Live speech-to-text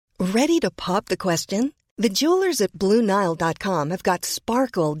Ready to pop the question? The jewelers at BlueNile.com have got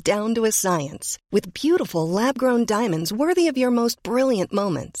sparkle down to a science with beautiful lab-grown diamonds worthy of your most brilliant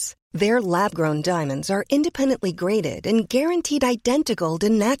moments. Their lab-grown diamonds are independently graded and guaranteed identical to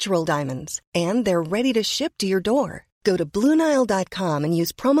natural diamonds, and they're ready to ship to your door. Go to BlueNile.com and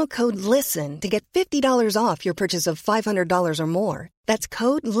use promo code LISTEN to get $50 off your purchase of $500 or more. That's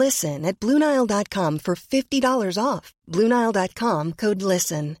code LISTEN at BlueNile.com for $50 off. BlueNile.com, code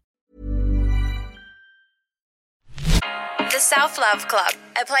LISTEN. The Self-Love Club,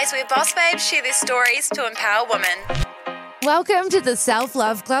 a place where boss babes share their stories to empower women. Welcome to the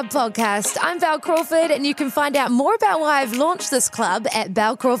Self-Love Club podcast. I'm Val Crawford, and you can find out more about why I've launched this club at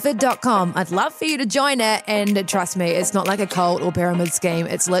valcrawford.com. I'd love for you to join it, and trust me, it's not like a cult or pyramid scheme.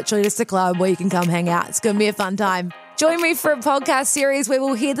 It's literally just a club where you can come hang out. It's going to be a fun time. Join me for a podcast series where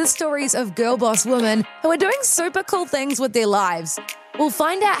we'll hear the stories of girl boss women who are doing super cool things with their lives. We'll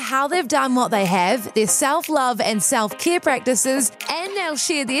find out how they've done what they have, their self-love and self-care practices, and they'll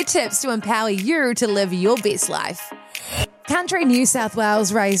share their tips to empower you to live your best life. Country New South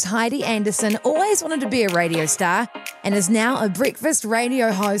Wales raised Heidi Anderson always wanted to be a radio star and is now a breakfast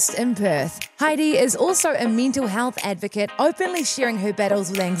radio host in Perth. Heidi is also a mental health advocate, openly sharing her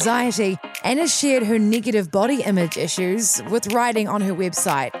battles with anxiety, and has shared her negative body image issues with writing on her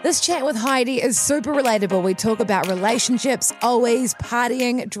website. This chat with Heidi is super relatable. We talk about relationships, always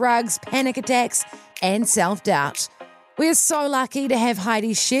partying, drugs, panic attacks, and self-doubt. We're so lucky to have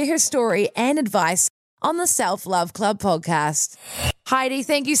Heidi share her story and advice on the Self-Love Club podcast. Heidi,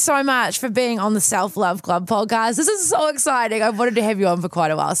 thank you so much for being on the Self-Love Club podcast. This is so exciting. I've wanted to have you on for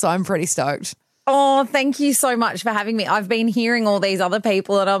quite a while, so I'm pretty stoked. Oh, thank you so much for having me. I've been hearing all these other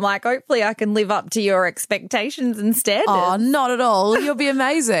people and I'm like, hopefully I can live up to your expectations and standards. Oh, not at all. You'll be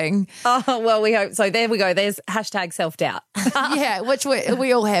amazing. Oh, well, we hope so. There we go. There's hashtag self-doubt. Yeah, which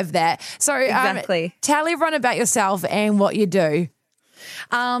we all have that. So exactly. Tell everyone about yourself and what you do.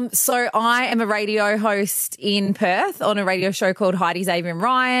 So I am a radio host in Perth on a radio show called Heidi, Xavier and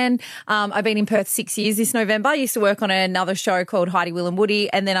Ryan. I've been in Perth 6 years this November. I used to work on another show called Heidi, Will and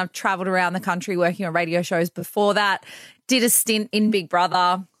Woody, and then I've travelled around the country working on radio shows before that. Did a stint in Big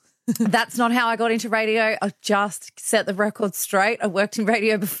Brother. That's not how I got into radio. I just set the record straight. I worked in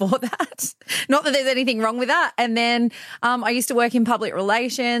radio before that. Not that there's anything wrong with that. And then I used to work in public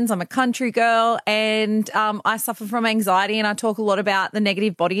relations. I'm a country girl and I suffer from anxiety and I talk a lot about the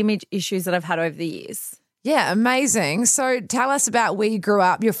negative body image issues that I've had over the years. Yeah, amazing. So tell us about where you grew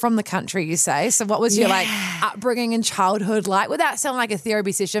up. You're from the country, you say. So what was your upbringing and childhood like? Without sounding like a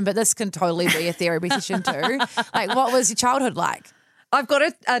therapy session, but this can totally be a therapy session too. Like, what was your childhood like? I've got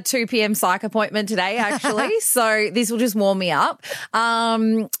a 2 p.m. psych appointment today, actually, so this will just warm me up.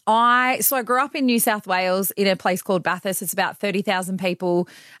 I grew up in New South Wales in a place called Bathurst. It's about 30,000 people,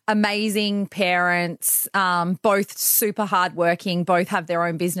 amazing parents, both super hardworking, both have their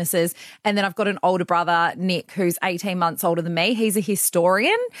own businesses. And then I've got an older brother, Nick, who's 18 months older than me. He's a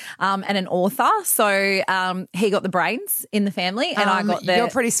historian and an author, so he got the brains in the family and I got the... You're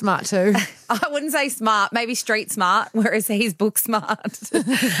pretty smart too. I wouldn't say smart, maybe street smart, whereas he's book smart.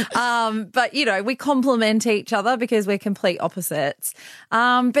 But, you know, we complement each other because we're complete opposites.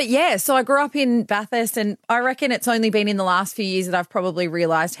 But, yeah, so I grew up in Bathurst and I reckon it's only been in the last few years that I've probably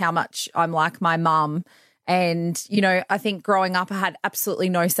realised how much I'm like my mum. And, you know, I think growing up I had absolutely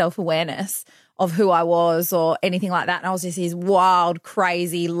no self-awareness of who I was or anything like that. And I was just this wild,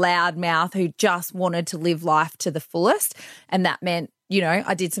 crazy, loud mouth who just wanted to live life to the fullest. And that meant, you know,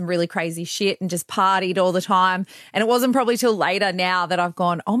 I did some really crazy shit and just partied all the time. And it wasn't probably till later now that I've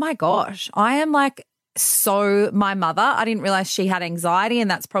gone, oh my gosh, I am like so my mother. I didn't realize she had anxiety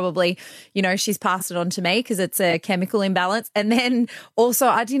and that's probably, you know, she's passed it on to me because it's a chemical imbalance. And then also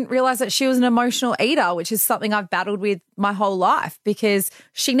I didn't realize that she was an emotional eater, which is something I've battled with my whole life because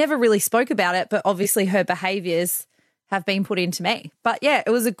she never really spoke about it, but obviously her behaviours have been put into me. But yeah, it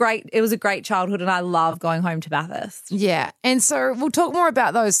was a great childhood and I love going home to Bathurst. Yeah. And so we'll talk more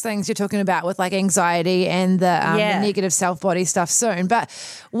about those things you're talking about with like anxiety and the negative self-body stuff soon. But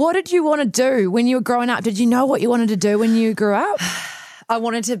what did you want to do when you were growing up? Did you know what you wanted to do when you grew up? I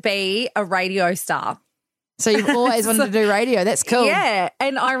wanted to be a radio star. So you've always wanted to do radio. That's cool. Yeah.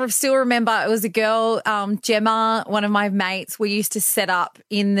 And I still remember it was a girl, Gemma, one of my mates. We used to set up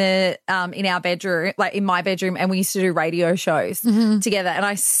in the in our bedroom, like in my bedroom, and we used to do radio shows together. And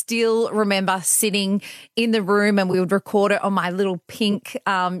I still remember sitting in the room and we would record it on my little pink,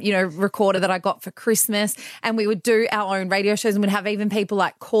 recorder that I got for Christmas. And we would do our own radio shows and we'd have even people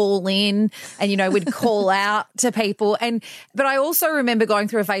like call in and, you know, we'd call out to people. But I also remember going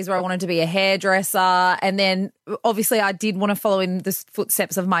through a phase where I wanted to be a hairdresser and then then obviously I did want to follow in the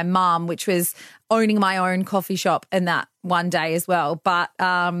footsteps of my mum, which was owning my own coffee shop and that one day as well. But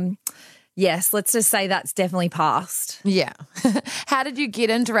yes, let's just say that's definitely passed. Yeah. How did you get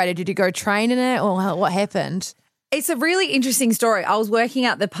into radio? Did you go train in it or what happened? It's a really interesting story. I was working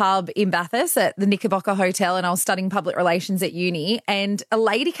at the pub in Bathurst at the Knickerbocker Hotel and I was studying public relations at uni, and a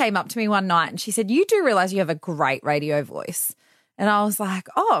lady came up to me one night and she said, "You do realise you have a great radio voice?" And I was like,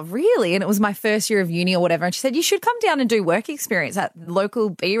 "Oh, really?" And it was my first year of uni or whatever. And she said, "You should come down and do work experience at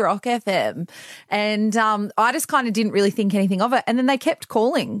local B-Rock FM." And I just kind of didn't really think anything of it. And then they kept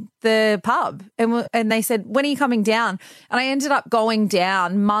calling the pub and they said, "When are you coming down?" And I ended up going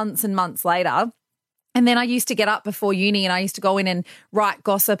down months and months later. And then I used to get up before uni and I used to go in and write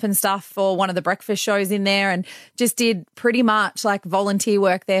gossip and stuff for one of the breakfast shows in there, and just did pretty much like volunteer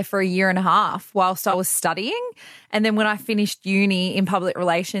work there for a year and a half whilst I was studying. And then when I finished uni in public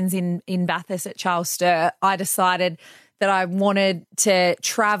relations in Bathurst at Charles Sturt, I decided that I wanted to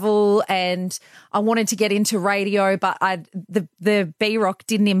travel and I wanted to get into radio, but the B-Rock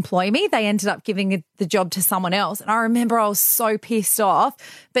didn't employ me. They ended up giving the job to someone else. And I remember I was so pissed off.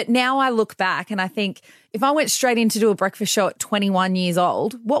 But now I look back and I think if I went straight in to do a breakfast show at 21 years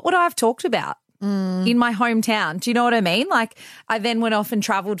old, what would I have talked about? In my hometown. Do you know what I mean? Like, I then went off and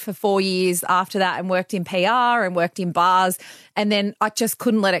travelled for 4 years after that and worked in PR and worked in bars. And then I just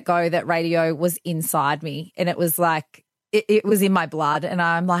couldn't let it go that radio was inside me. And it was like, it was in my blood. And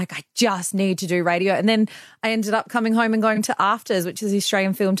I'm like, I just need to do radio. And then I ended up coming home and going to AFTRS, which is the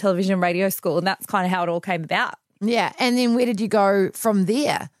Australian Film, Television and Radio School. And that's kind of how it all came about. Yeah. And then where did you go from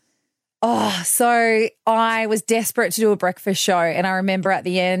there? Oh, so I was desperate to do a breakfast show. And I remember at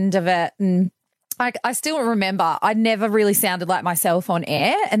the end of it, and I still remember I never really sounded like myself on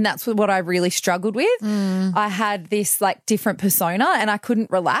air, and that's what I really struggled with. I had this like different persona and I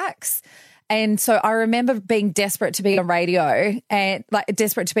couldn't relax. And so I remember being desperate to be on radio and like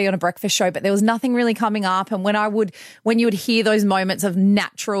desperate to be on a breakfast show, but there was nothing really coming up. And when you would hear those moments of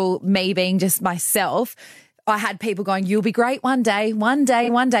natural me being just myself, I had people going, "You'll be great one day, one day,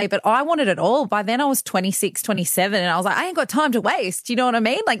 one day." But I wanted it all. By then I was 26, 27 and I was like, I ain't got time to waste. You know what I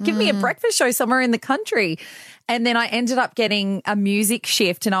mean? Like, give me a breakfast show somewhere in the country. And then I ended up getting a music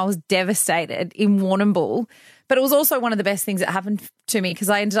shift and I was devastated in Warrnambool. But it was also one of the best things that happened to me because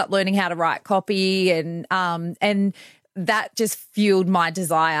I ended up learning how to write copy and that just fueled my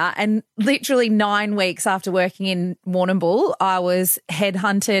desire. And literally 9 weeks after working in Warrnambool, I was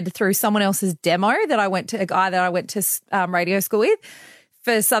headhunted through someone else's demo that I went to, a guy that I went to radio school with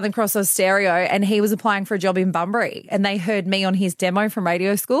for Southern Cross Stereo, and he was applying for a job in Bunbury. And they heard me on his demo from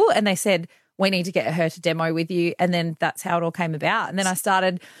radio school and they said, "We need to get her to demo with you." And then that's how it all came about. And then I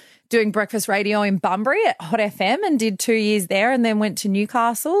started doing breakfast radio in Bunbury at Hot FM and did 2 years there, and then went to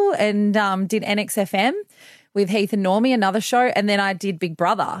Newcastle and did NXFM with Heath and Normie, another show. And then I did Big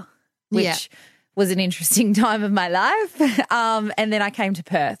Brother, which was an interesting time of my life. And then I came to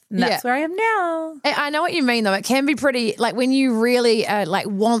Perth and that's where I am now. I know what you mean though. It can be pretty, like when you really like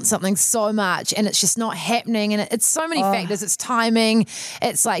want something so much and it's just not happening, and it's so many factors. It's timing.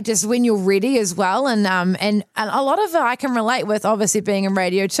 It's like just when you're ready as well. And a lot of it I can relate with, obviously being in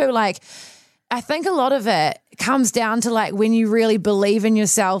radio too. Like, I think a lot of it comes down to like when you really believe in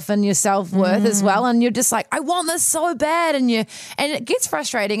yourself and your self-worth as well, and you're just like, I want this so bad, and it gets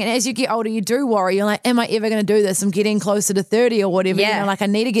frustrating. And as you get older, you do worry. You're like, am I ever going to do this? I'm getting closer to 30 or whatever. You know, like I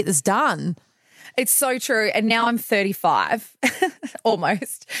need to get this done. It's so true. And now I'm 35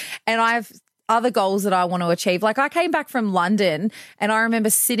 almost, and I have other goals that I want to achieve. Like I came back from London and I remember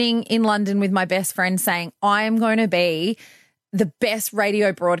sitting in London with my best friend saying, I am going to be the best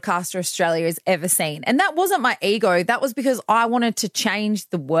radio broadcaster Australia has ever seen. And that wasn't my ego. That was because I wanted to change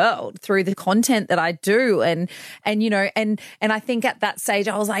the world through the content that I do. And you know, and I think at that stage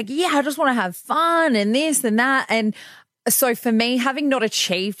I was like, yeah, I just want to have fun and this and that. And so for me, having not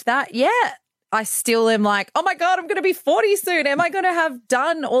achieved that yet, I still am like, oh my God, I'm going to be 40 soon. Am I going to have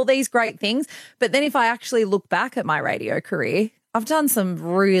done all these great things? But then if I actually look back at my radio career, I've done some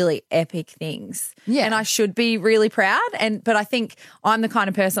really epic things. Yeah. And I should be really proud. But I think I'm the kind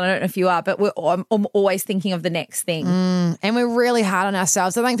of person, I don't know if you are, but I'm always thinking of the next thing. And we're really hard on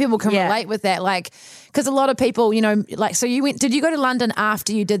ourselves. I think people can relate with that. Like, because a lot of people, you know, like, so did you go to London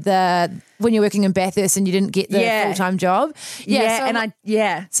after you did when you're working in Bathurst and you didn't get the full-time job?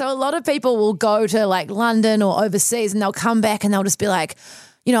 So a lot of people will go to like London or overseas and they'll come back and they'll just be like,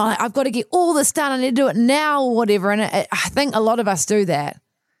 you know, I've got to get all this done. I need to do it now or whatever. And I think a lot of us do that.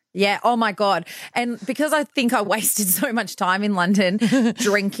 Yeah. Oh, my God. And because I think I wasted so much time in London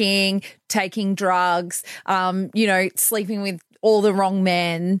drinking, taking drugs, you know, sleeping with all the wrong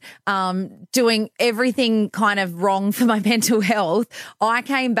men, doing everything kind of wrong for my mental health, I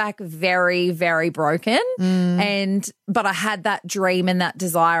came back very, very broken. But I had that dream and that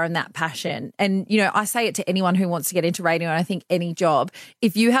desire and that passion. And, you know, I say it to anyone who wants to get into radio, and I think any job,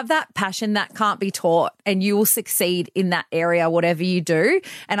 if you have that passion, that can't be taught, and you will succeed in that area, whatever you do.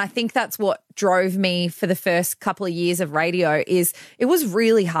 And I think that's what drove me for the first couple of years of radio. Is it was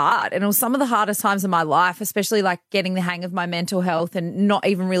really hard, and it was some of the hardest times of my life, especially like getting the hang of my mental health and not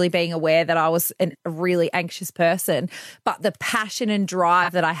even really being aware that I was a really anxious person. But the passion and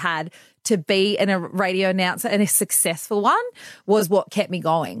drive that I had to be a radio announcer, and a successful one, was what kept me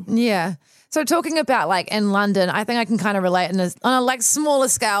going. Yeah. So talking about like in London, I think I can kind of relate on a like smaller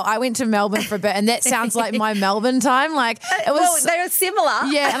scale. I went to Melbourne for a bit, and that sounds like my Melbourne time. Like it was, well, they were similar.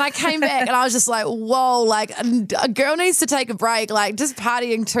 Yeah, and I came back and I was just like, whoa, like a girl needs to take a break, like just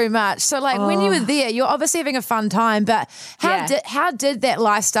partying too much. So like when you were there, you're obviously having a fun time, but how did that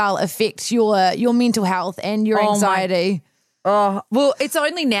lifestyle affect your mental health and your anxiety? Oh, well, it's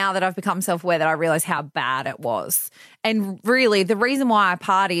only now that I've become self-aware that I realise how bad it was. And really, the reason why I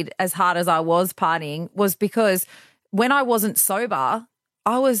partied as hard as I was partying was because when I wasn't sober,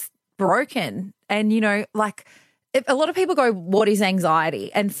 I was broken. And, you know, like a lot of people go, what is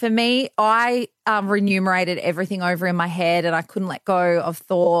anxiety? And for me, I remunerated everything over in my head, and I couldn't let go of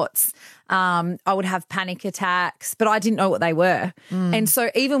thoughts. I would have panic attacks, but I didn't know what they were. And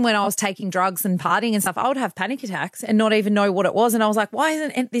so even when I was taking drugs and partying and stuff, I would have panic attacks and not even know what it was. And I was like, why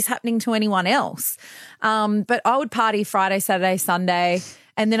isn't this happening to anyone else? But I would party Friday, Saturday, Sunday,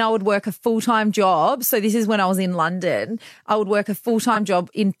 and then I would work a full-time job. So this is when I was in London. I would work a full-time job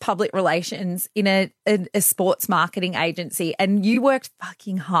in public relations in a sports marketing agency. And you worked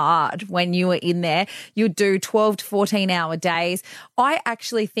fucking hard when you were in there. You would do 12 to 14-hour days. I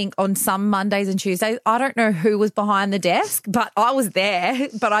actually think on some Mondays and Tuesdays, I don't know who was behind the desk, but I was there,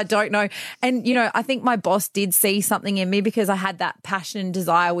 but I don't know. And, you know, I think my boss did see something in me because I had that passion and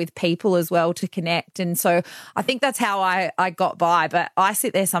desire with people as well to connect. And so I think that's how I got by. But I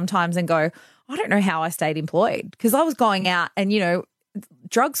sit there sometimes and go, I don't know how I stayed employed, because I was going out and, you know,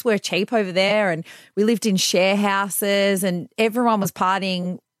 drugs were cheap over there, and we lived in share houses, and everyone was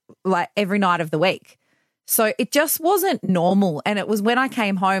partying like every night of the week. So it just wasn't normal. And it was when I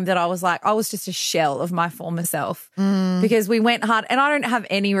came home that I was like, I was just a shell of my former self because we went hard, and I don't have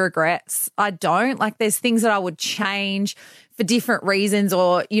any regrets. I don't. Like there's things that I would change for different reasons,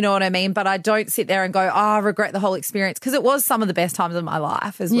 or you know what I mean? But I don't sit there and go, I regret the whole experience, because it was some of the best times of my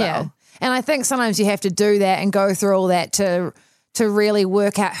life as well. Yeah. And I think sometimes you have to do that and go through all that to really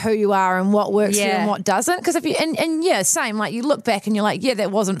work out who you are and what works for you and what doesn't. Because if you and yeah, same. Like you look back and you're like, yeah, that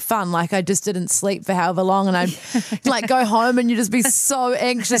wasn't fun. Like I just didn't sleep for however long, and I'd like go home and you just be so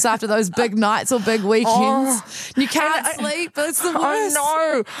anxious after those big nights or big weekends. You can't sleep. It's the worst.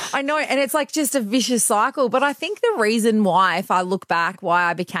 I know, and it's like just a vicious cycle. But I think the reason why, if I look back, why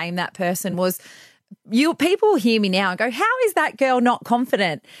I became that person was people hear me now and go, how is that girl not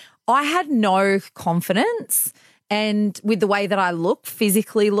confident? I had no confidence. And with the way that I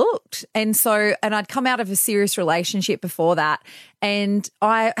physically looked. And so, and I'd come out of a serious relationship before that. And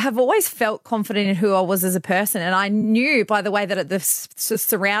I have always felt confident in who I was as a person. And I knew by the way that the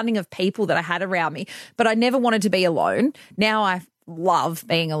surrounding of people that I had around me, but I never wanted to be alone. Now I love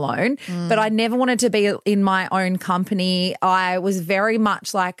being alone, but I never wanted to be in my own company. I was very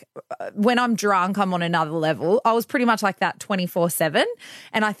much like, when I'm drunk, I'm on another level. I was pretty much like that 24/7.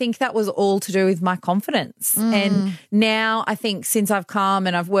 And I think that was all to do with my confidence. And now I think since I've come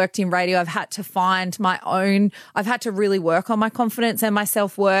and I've worked in radio, I've had to find I've had to really work on my confidence and my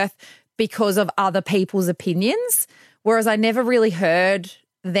self-worth because of other people's opinions. Whereas I never really heard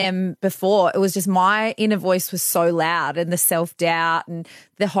them before. It was just my inner voice was so loud, and the self-doubt and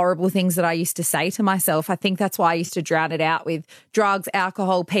the horrible things that I used to say to myself. I think that's why I used to drown it out with drugs,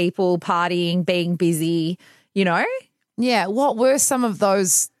 alcohol, people, partying, being busy, you know? Yeah. What were some of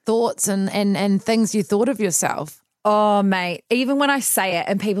those thoughts and things you thought of yourself? Oh, mate, even when I say it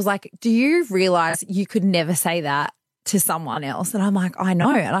and people's like, do you realize you could never say that to someone else? And I'm like, I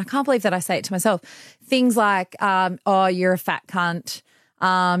know. And I can't believe that I say it to myself. Things like, oh, you're a fat cunt.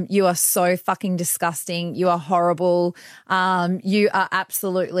 You are so fucking disgusting. You are horrible. You are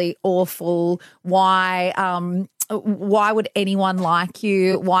absolutely awful. Why would anyone like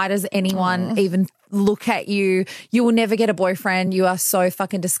you? Why does anyone even look at you? You will never get a boyfriend. You are so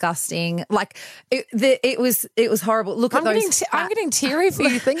fucking disgusting. Like it was horrible. Look at those. I'm getting teary for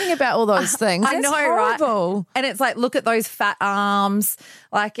you thinking about all those things. I know, horrible. Right? And it's like, look at those fat arms.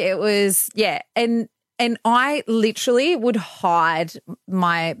 Like it was, yeah. And And I literally would hide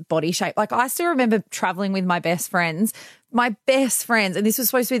my body shape. Like I still remember traveling with my best friends, and this was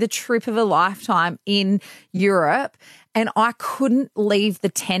supposed to be the trip of a lifetime in Europe. And I couldn't leave the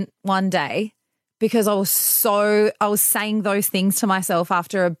tent one day because I was saying those things to myself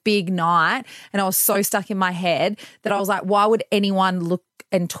after a big night, and I was so stuck in my head that I was like, why would anyone look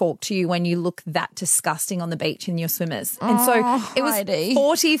and talk to you when you look that disgusting on the beach in your swimmers? And so it was Heidi.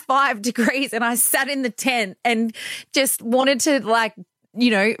 45 degrees and I sat in the tent and just wanted to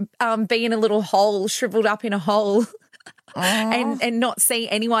be in a little hole, shriveled up in a hole. And not see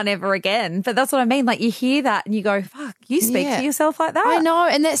anyone ever again. But that's what I mean. Like you hear that and you go, fuck, you speak to yourself like that? I know.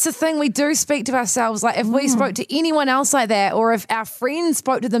 And that's the thing. We do speak to ourselves. Like if we spoke to anyone else like that, or if our friends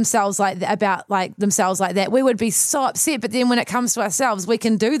spoke to themselves like that, about like themselves like that, we would be so upset. But then when it comes to ourselves, we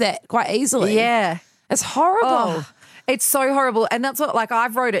can do that quite easily. Yeah. It's horrible. Oh, it's so horrible. And that's what, like,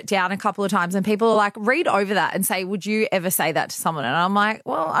 I've wrote it down a couple of times and people are like, read over that and say, would you ever say that to someone? And I'm like,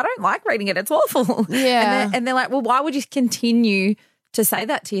 well, I don't like reading it. It's awful. Yeah. And they're like, well, why would you continue to say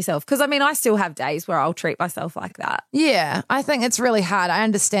that to yourself? Because, I mean, I still have days where I'll treat myself like that. Yeah. I think it's really hard. I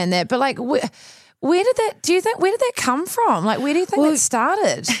understand that. But like, where did that come from? Like, where do you think that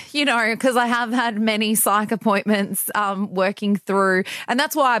started? Because I have had many psych appointments working through, and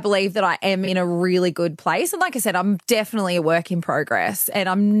that's why I believe that I am in a really good place. And like I said, I'm definitely a work in progress and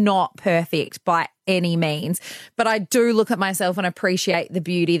I'm not perfect by any means, but I do look at myself and appreciate the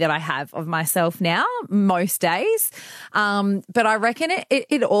beauty that I have of myself now most days. But I reckon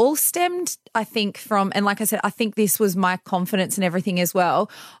it all stemmed, I think, from, and like I said, I think this was my confidence and everything as well.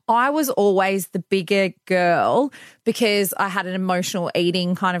 I was always the bigger girl because I had an emotional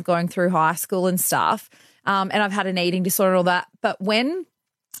eating kind of going through high school and stuff. And I've had an eating disorder and all that. But when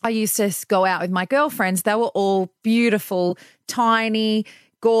I used to go out with my girlfriends, they were all beautiful, tiny,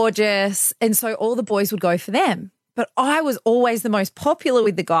 gorgeous. And so all the boys would go for them. But I was always the most popular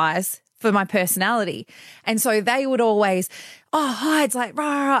with the guys for my personality. And so they would always, Heidi's like, rah,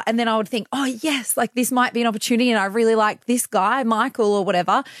 rah, rah. And then I would think, oh, yes, like this might be an opportunity. And I really like this guy, Michael or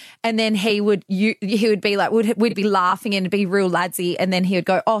whatever. And then he would be like, we'd be laughing and be real ladsy. And then he would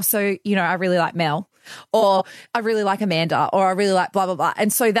go, oh, so, I really like Mel. Or I really like Amanda, or I really like blah, blah, blah.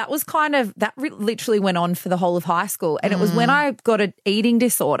 And so that was literally went on for the whole of high school. And it was when I got an eating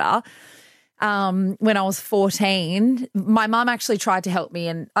disorder, when I was 14, my mum actually tried to help me.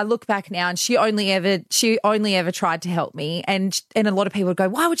 And I look back now and she only ever tried to help me. And a lot of people would go,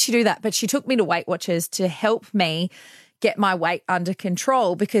 why would she do that? But she took me to Weight Watchers to help me get my weight under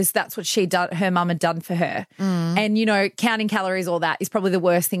control because that's what her mum had done for her. And, counting calories, all that is probably the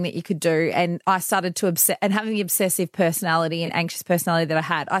worst thing that you could do. And I started to and having the obsessive personality and anxious personality that I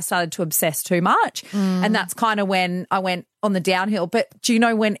had, I started to obsess too much. And that's kind of when I went on the downhill. But do you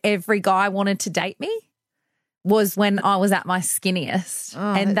know when every guy wanted to date me? Was when I was at my skinniest.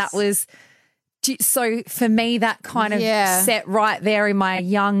 And that was... So for me, that kind of set right there in my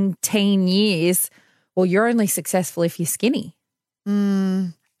young teen years, well, you're only successful if you're skinny.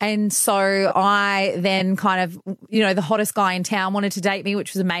 And so I then kind of, the hottest guy in town wanted to date me,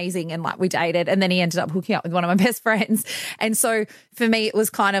 which was amazing. And like we dated and then he ended up hooking up with one of my best friends. And so for me, it was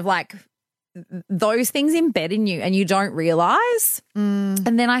kind of like those things embed in you and you don't realize. And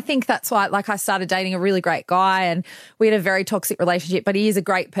then I think that's why, like, I started dating a really great guy and we had a very toxic relationship, but he is a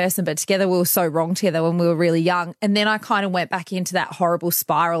great person. But together we were so wrong together when we were really young. And then I kind of went back into that horrible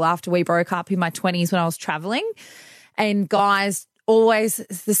spiral after we broke up in my 20s when I was traveling. And guys, always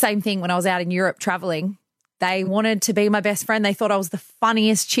the same thing when I was out in Europe traveling. They wanted to be my best friend. They thought I was the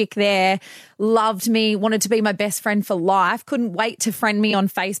funniest chick there, loved me, wanted to be my best friend for life, couldn't wait to friend me on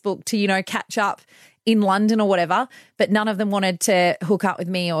Facebook to, catch up in London or whatever. But none of them wanted to hook up with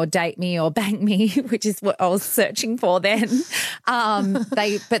me or date me or bang me, which is what I was searching for then.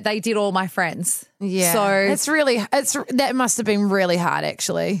 But they did all my friends. Yeah. So that must have been really hard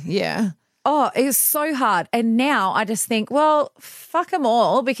actually. Yeah. Oh, it was so hard. And now I just think, well, fuck them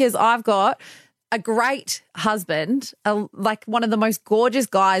all because I've got a great husband, like one of the most gorgeous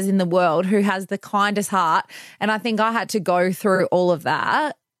guys in the world who has the kindest heart. And I think I had to go through all of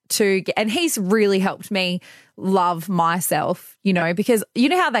that and he's really helped me love myself, because you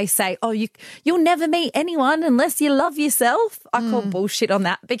know how they say, oh, you'll never meet anyone unless you love yourself. I call bullshit on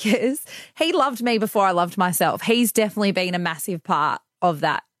that because he loved me before I loved myself. He's definitely been a massive part of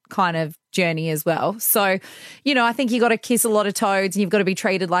that kind of journey as well. So, I think you got to kiss a lot of toads and you've got to be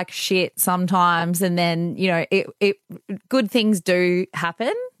treated like shit sometimes. And then, good things do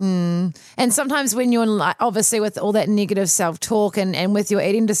happen. And sometimes when you're like, obviously with all that negative self-talk and with your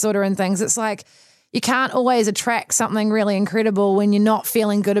eating disorder and things, it's like you can't always attract something really incredible when you're not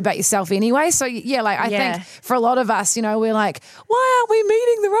feeling good about yourself anyway. So yeah, like I think for a lot of us, you know, we're like, why aren't we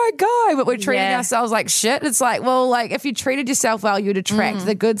meeting the right guy? But we're treating ourselves like shit. It's like, well, like if you treated yourself well, you'd attract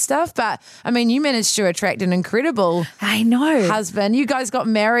the good stuff. But I mean, you managed to attract an incredible husband. You guys got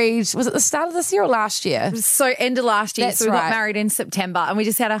married, was it the start of this year or last year? So end of last year. That's so we right. got married in September and we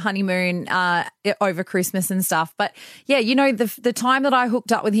just had a honeymoon over Christmas and stuff. But yeah, you know, the time that I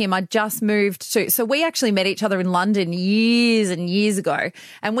hooked up with him, I just moved to, so we actually met each other in London years and years ago,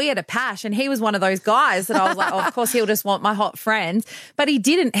 and we had a pash, and he was one of those guys that I was like, oh, of course he'll just want my hot friends. But he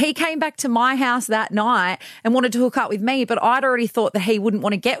didn't. He came back to my house that night and wanted to hook up with me, but I'd already thought that he wouldn't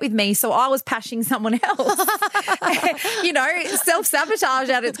want to get with me, so I was pashing someone else. You know, self-sabotage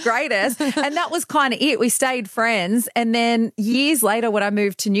at its greatest. And that was kind of it. We stayed friends. And then years later, when I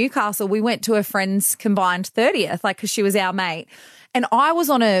moved to Newcastle, we went to a friend's combined 30th, like, because she was our mate. And I was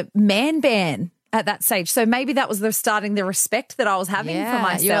on a man ban at that stage. So maybe that was starting the respect that I was having for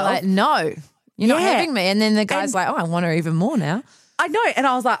myself. You were like, no, you're not having me. And then the guy's like, oh, I want her even more now. I know. And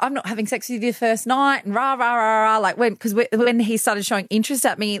I was like, I'm not having sex with you the first night and rah, rah, rah, rah. Like when he started showing interest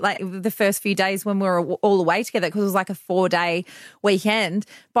at me, like the first few days when we were all away together, because it was like a 4-day weekend,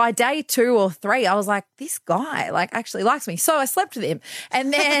 by day 2 or 3, I was like, this guy like actually likes me. So I slept with him.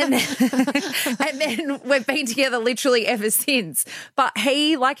 And then, and then we've been together literally ever since. But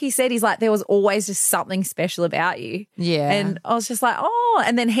he, like he said, he's like, there was always just something special about you. Yeah. And I was just like, oh,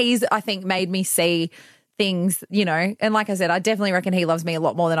 and then he's, I think, made me see things, you know, and like I said, I definitely reckon he loves me a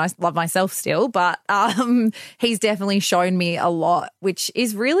lot more than I love myself still, but he's definitely shown me a lot, which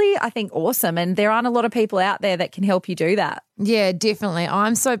is really, I think, awesome. And there aren't a lot of people out there that can help you do that. Yeah, definitely.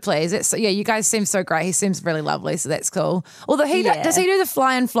 I'm so pleased. You guys seem so great. He seems really lovely, so that's cool. Although does he do the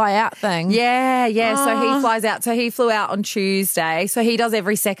fly in, fly out thing? Yeah. So he flies out. So he flew out on Tuesday. So he does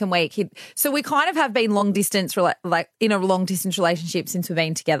every second week. So we kind of have been long distance, like in a long distance relationship since we've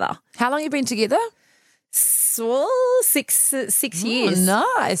been together. How long have you been together? So 6 years.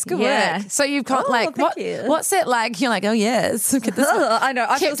 Nice. Good work. So you've got what's that like? You're like, oh yes. Look at this. I know.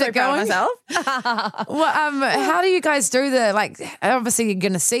 I feel so proud of myself. How do you guys do obviously you're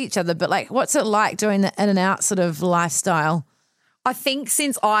going to see each other, but like, what's it like doing the in and out sort of lifestyle? I think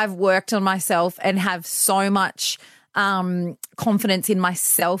since I've worked on myself and have so much confidence in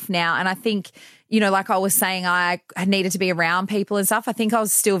myself now, and I think, you know, like I was saying, I needed to be around people and stuff. I think I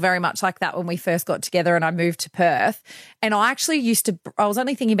was still very much like that when we first got together and I moved to Perth. And I actually I was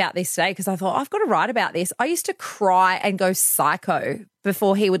only thinking about this today because I thought, I've got to write about this. I used to cry and go psycho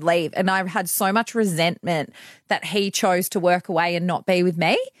before he would leave. And I had so much resentment that he chose to work away and not be with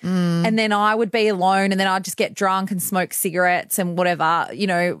me. And then I would be alone and then I'd just get drunk and smoke cigarettes and whatever, you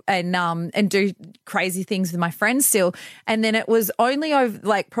know, and do crazy things with my friends still. And then it was only over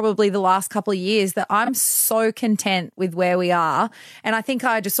like probably the last couple of years that I'm so content with where we are. And I think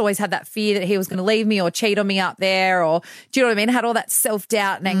I just always had that fear that he was going to leave me or cheat on me up there, or do you know what I mean? I had all that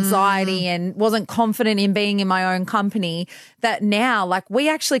self-doubt and anxiety and wasn't confident in being in my own company, that now like we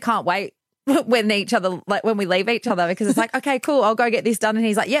actually can't wait when we leave each other, because it's like, okay, cool, I'll go get this done. And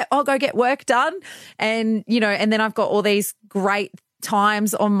he's like, yeah, I'll go get work done. And, you know, and then I've got all these great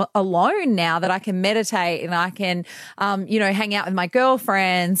times alone now that I can meditate and I can, you know, hang out with my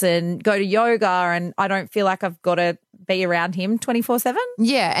girlfriends and go to yoga, and I don't feel like I've got to be around him 24/7.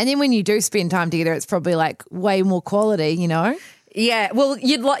 Yeah. And then when you do spend time together, it's probably like way more quality, you know? Yeah, well,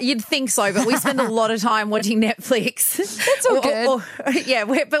 you'd think so, but we spend a lot of time watching Netflix. That's all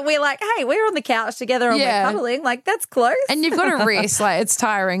good. But we're like, hey, we're on the couch together and we're cuddling. Like, that's close. And you've got to rest. Like, it's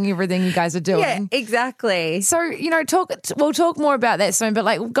tiring, everything you guys are doing. Yeah, exactly. So, you know, we'll talk more about that soon. But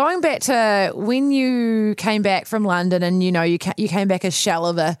like going back to when you came back from London, and you know you came back a shell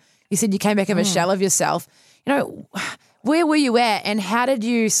of you said you came back of a shell of yourself. You know, where were you at, and how did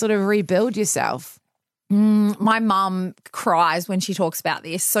you sort of rebuild yourself? My mum cries when she talks about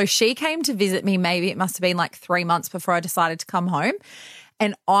this. So she came to visit me, maybe it must have been like 3 months before I decided to come home.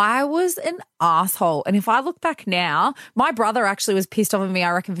 And I was an asshole. And if I look back now, my brother actually was pissed off at me,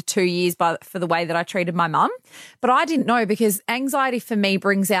 I reckon, for 2 years for the way that I treated my mum. But I didn't know, because anxiety for me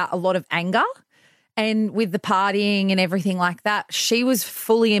brings out a lot of anger. And with the partying and everything like that, she was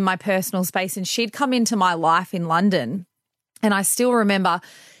fully in my personal space, and she'd come into my life in London. And I still remember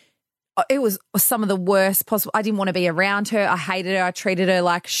it was some of the worst possible. I didn't want to be around her. I hated her. I treated her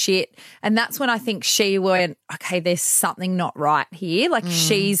like shit. And that's when I think she went, okay, there's something not right here. Like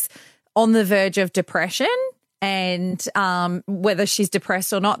she's on the verge of depression, and whether she's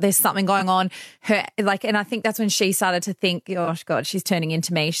depressed or not, there's something going on. And I think that's when she started to think, oh God, she's turning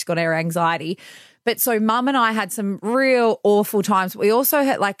into me. She's got her anxiety. But so mum and I had some real awful times. We also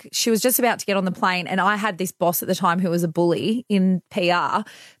had she was just about to get on the plane and I had this boss at the time who was a bully in PR,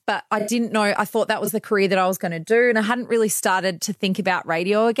 but I didn't know, I thought that was the career that I was going to do and I hadn't really started to think about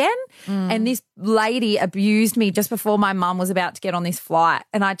radio again. And this lady abused me just before my mum was about to get on this flight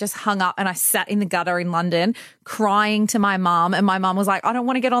and I just hung up and I sat in the gutter in London crying to my mum and my mum was like, I don't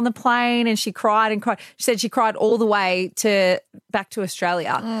want to get on the plane, and she cried and cried. She said she cried all the way back to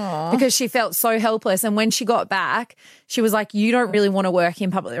Australia because she felt so helpless. And when she got back, she was like, you don't really want to work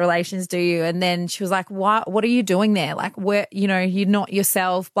in public relations, do you? And then she was like, what are you doing there? Like, where, you're not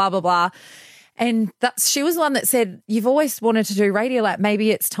yourself, blah, blah, blah. And she was the one that said, you've always wanted to do radio, like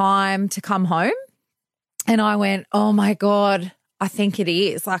maybe it's time to come home. And I went, oh my God, I think it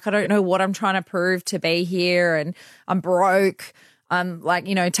is. Like, I don't know what I'm trying to prove to be here, and I'm broke. I'm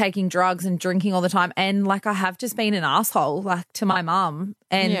taking drugs and drinking all the time. And I have just been an asshole to my mum,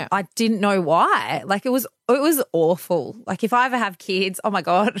 and I didn't know why. It was awful. If I ever have kids, oh my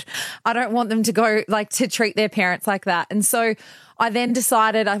God, I don't want them to go to treat their parents like that. And so I then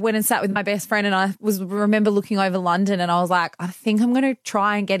decided, I went and sat with my best friend and I remember looking over London and I was like, I think I'm going to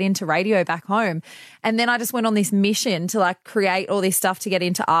try and get into radio back home. And then I just went on this mission to create all this stuff to get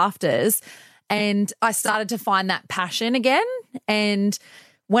into afters. And I started to find that passion again. And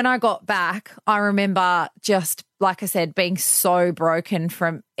when I got back, I remember just, like I said, being so broken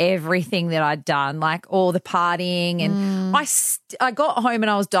from everything that I'd done, all the partying. And I got home and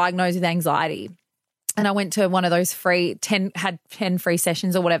I was diagnosed with anxiety. And I went to one of those had 10 free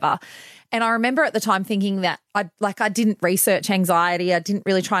sessions or whatever. And I remember at the time thinking that I didn't research anxiety. I didn't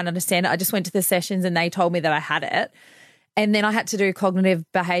really try and understand it. I just went to the sessions and they told me that I had it. And then I had to do cognitive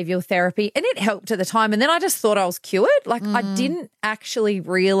behavioural therapy and it helped at the time. And then I just thought I was cured. I didn't actually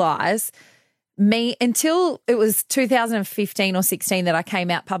realise until it was 2015 or 16 that I came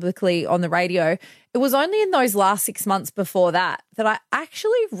out publicly on the radio. It was only in those last 6 months before that I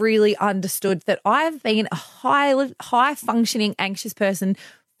actually really understood that I have been a high functioning anxious person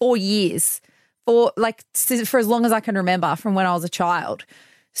for years, for as long as I can remember, from when I was a child.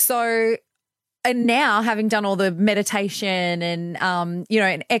 So, and now having done all the meditation and,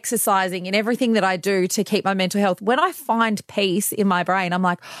 and exercising and everything that I do to keep my mental health, when I find peace in my brain, I'm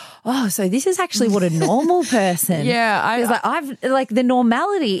like, oh, so this is actually what a normal person. The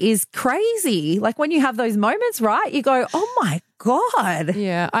normality is crazy. When you have those moments, right? You go, oh my God.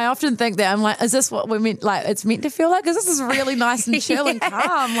 Yeah. I often think that I'm like, is this what we meant? It's meant to feel like? Because this is really nice and chill and calm.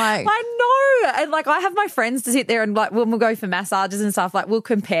 I know. And I have my friends to sit there and when we'll go for massages and stuff, we'll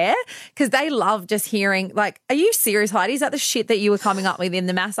compare because they love just hearing are you serious, Heidi? Is that the shit that you were coming up with in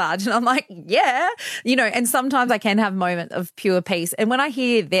the massage? And I'm like, yeah. And sometimes I can have a moment of pure peace. And when I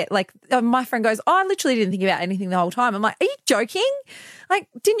hear that, my friend goes, oh, I literally didn't think about anything the whole time. I'm like, are you joking?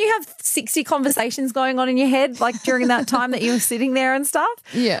 Didn't you have 60 conversations going on in your head during that time that you were sitting there and stuff?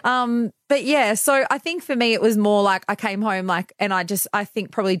 Yeah. But yeah, so I think for me it was more I came home and I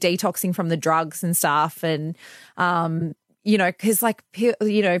think probably detoxing from the drugs and stuff and because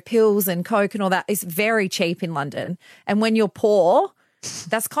pills and coke and all that is very cheap in London. And when you're poor,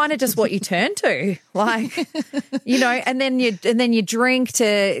 that's kind of just what you turn to, and then you drink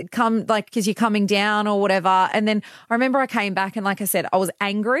to come, because you're coming down or whatever. And then I remember I came back and, like I said, I was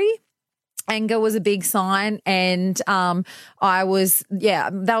angry. Anger was a big sign, and that was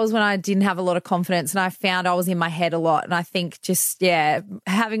when I didn't have a lot of confidence, and I found I was in my head a lot. And I think just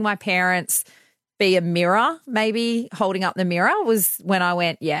having my parents be a mirror, maybe holding up the mirror, was when I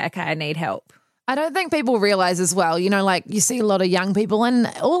went, okay, I need help. I don't think people realise as well, you see a lot of young people in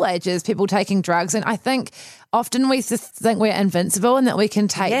all ages, people taking drugs. And I think often we just think we're invincible and that we can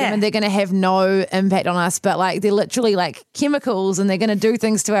take them and they're going to have no impact on us. But they're literally chemicals and they're going to do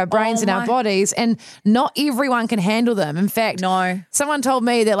things to our brains and our bodies. And not everyone can handle them. In fact, someone told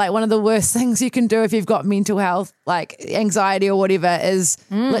me that one of the worst things you can do if you've got mental health, anxiety or whatever, is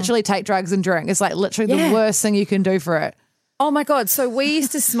literally take drugs and drink. It's literally the worst thing you can do for it. Oh my God. So we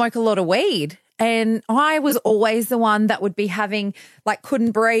used to smoke a lot of weed. And I was always the one that would be having,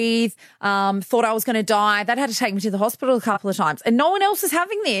 couldn't breathe, thought I was going to die. They'd had to take me to the hospital a couple of times. And no one else was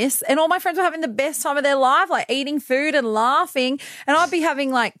having this. And all my friends were having the best time of their life, eating food and laughing. And I'd be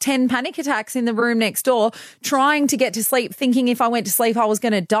having 10 panic attacks in the room next door, trying to get to sleep, thinking if I went to sleep, I was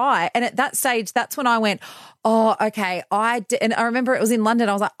going to die. And at that stage, that's when I went, Oh, okay. And I remember it was in London.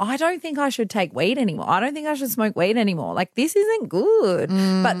 I was like, I don't think I should take weed anymore. I don't think I should smoke weed anymore. Like, this isn't good.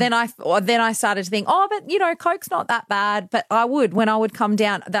 But then I started to think, but Coke's not that bad. But when I would come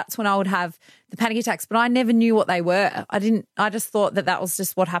down, that's when I would have the panic attacks. But I never knew what they were. I just thought that was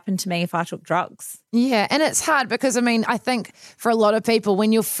just what happened to me if I took drugs. Yeah, and it's hard because, I think for a lot of people,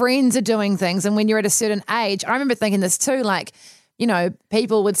 when your friends are doing things and when you're at a certain age, I remember thinking this too, like,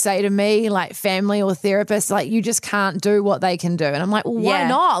 people would say to me, like family or therapists, like, you just can't do what they can do. And I'm like, well, why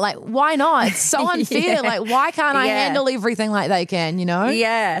not? Like, why not? It's so unfair. Yeah. Like, why can't I handle everything like they can,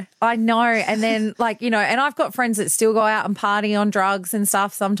 Yeah, I know. And then and I've got friends that still go out and party on drugs and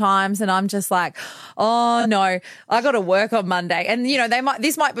stuff sometimes. And I'm just like, oh no, I got to work on Monday. And, they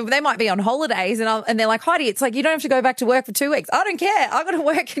might be on holidays and they're like, Heidi, it's like, you don't have to go back to work for 2 weeks. I don't care. I got to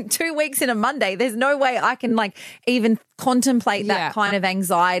work in 2 weeks in a Monday. There's no way I can even contemplate that kind of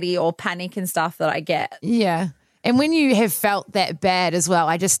anxiety or panic and stuff that I get. Yeah. And when you have felt that bad as well,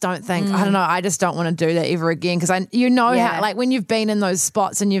 I just don't think, I don't know, I just don't want to do that ever again because how, when you've been in those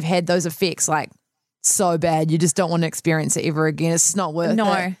spots and you've had those effects, so bad, you just don't want to experience it ever again. It's just not worth it.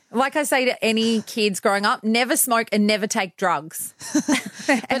 No. Like I say to any kids growing up, never smoke and never take drugs.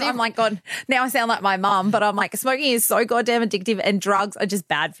 And I'm like, God, now I sound like my mum, but I'm like, smoking is so goddamn addictive and drugs are just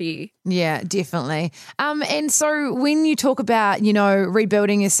bad for you. Yeah, definitely. And so when you talk about,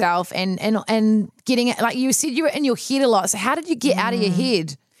 rebuilding yourself and getting it, like you said, you were in your head a lot. So how did you get out of your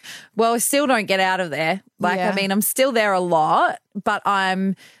head? Well, I still don't get out of there. I'm still there a lot, but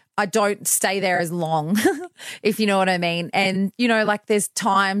I don't stay there as long, if you know what I mean. And, there's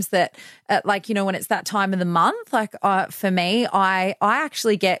times that, when it's that time of the month, for me, I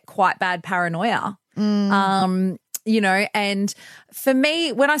actually get quite bad paranoia. And for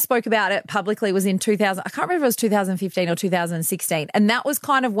me, when I spoke about it publicly, it was in 2000, I can't remember if it was 2015 or 2016. And that was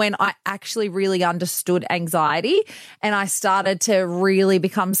kind of when I actually really understood anxiety and I started to really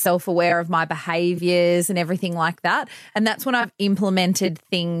become self-aware of my behaviors and everything like that. And that's when I've implemented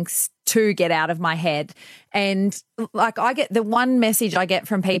things to get out of my head. And I get the one message I get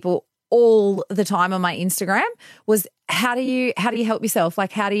from people all the time on my Instagram was, how do you help yourself?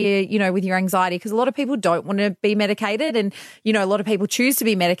 Like, how do you, with your anxiety? Because a lot of people don't want to be medicated and, a lot of people choose to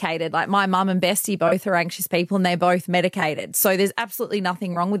be medicated. Like my mum and bestie both are anxious people and they're both medicated. So there's absolutely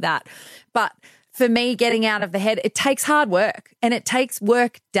nothing wrong with that. But for me, getting out of the head, it takes hard work and it takes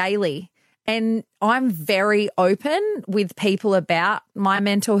work daily. And I'm very open with people about my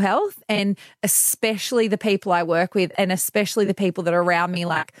mental health and especially the people I work with and especially the people that are around me,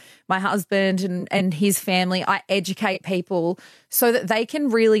 like my husband and his family. I educate people so that they can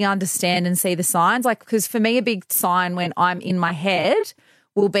really understand and see the signs. Because for me, a big sign when I'm in my head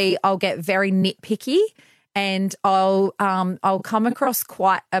will be I'll get very nitpicky and I'll come across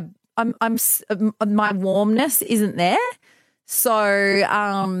quite my warmness isn't there.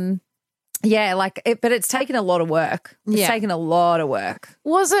 So, but it's taken a lot of work. It's taken a lot of work.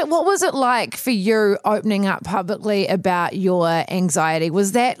 What was it like for you opening up publicly about your anxiety?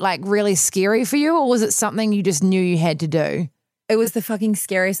 Was that really scary for you or was it something you just knew you had to do? It was the fucking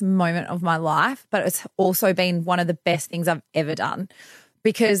scariest moment of my life, but it's also been one of the best things I've ever done.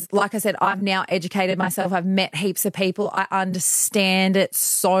 Because like I said, I've now educated myself. I've met heaps of people. I understand it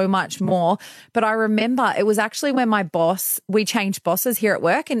so much more. But I remember it was actually when we changed bosses here at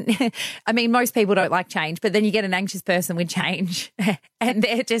work. And I mean, most people don't like change, but then you get an anxious person with change and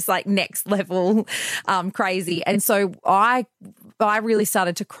they're just next level crazy. And so I really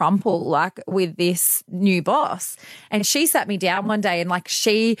started to crumple with this new boss. And she sat me down one day and I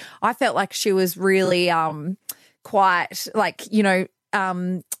felt like she was really quite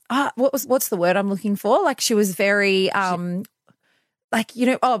what's the word I'm looking for? She was very micromanaging.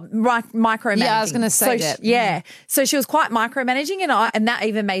 Yeah, I was going to say that. So she was quite micromanaging and that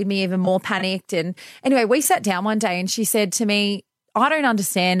even made me even more panicked. And anyway, we sat down one day and she said to me, I don't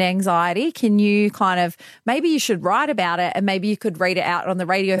understand anxiety. Can you maybe you should write about it and maybe you could read it out on the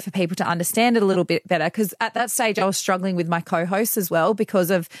radio for people to understand it a little bit better. Because at that stage I was struggling with my co-host as well because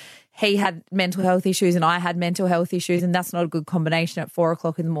of he had mental health issues and I had mental health issues and that's not a good combination at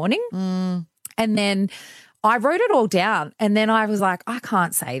 4:00 in the morning. And then I wrote it all down and then I was like, I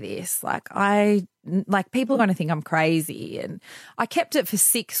can't say this. People are going to think I'm crazy. And I kept it for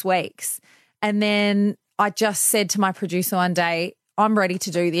 6 weeks. And then I just said to my producer one day, I'm ready to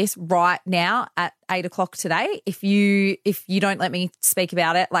do this right now at 8:00 today. If you don't let me speak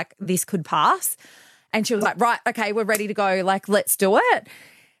about it, this could pass. And she was like, right, okay, we're ready to go. Let's do it.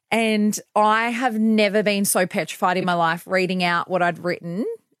 And I have never been so petrified in my life reading out what I'd written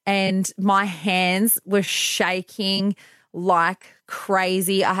and my hands were shaking like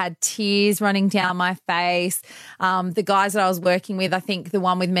crazy. I had tears running down my face. The guys that I was working with, I think the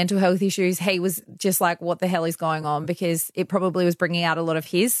one with mental health issues, he was just like, what the hell is going on? Because it probably was bringing out a lot of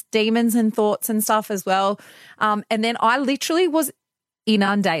his demons and thoughts and stuff as well. And then I literally was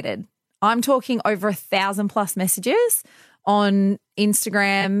inundated. I'm talking over 1,000+ messages on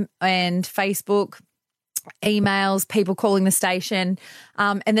Instagram and Facebook, emails, people calling the station.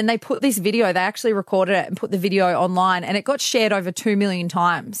 And then they put this video, they actually recorded it and put the video online, and it got shared over 2 million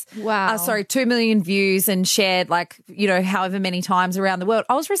times. Wow. 2 million views and shared however many times around the world.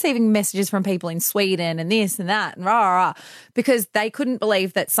 I was receiving messages from people in Sweden and this and that and rah, because they couldn't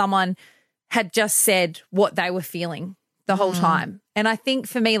believe that someone had just said what they were feeling the whole time. And I think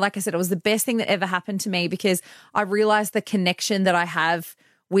for me, like I said, it was the best thing that ever happened to me, because I realized the connection that I have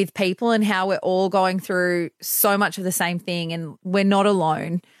with people and how we're all going through so much of the same thing and we're not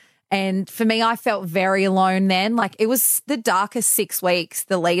alone. And for me, I felt very alone then. Like, it was the darkest 6 weeks,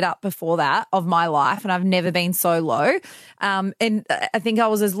 the lead up before that, of my life. And I've never been so low. And I think I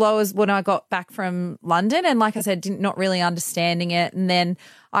was as low as when I got back from London. And like I said, not really understanding it. And then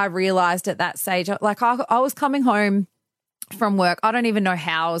I realized at that stage, like I was coming home from work. I don't even know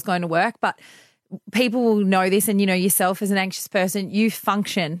how I was going to work, but people will know this, and you know yourself as an anxious person, you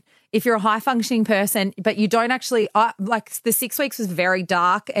function. If you're a high functioning person, but you don't actually, the 6 weeks was very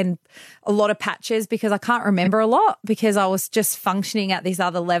dark and a lot of patches, because I can't remember a lot, because I was just functioning at this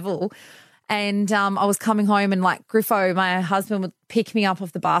other level. And I was coming home, and like Griffo, my husband, would pick me up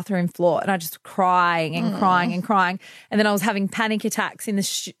off the bathroom floor, and I just crying and crying and crying. And then I was having panic attacks in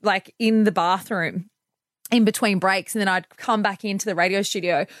the bathroom in between breaks. And then I'd come back into the radio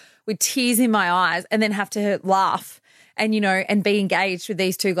studio with tears in my eyes and then have to laugh and, and be engaged with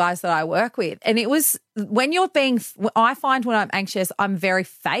these two guys that I work with. And it was I find when I'm anxious, I'm very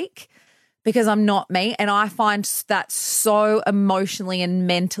fake, because I'm not me. And I find that so emotionally and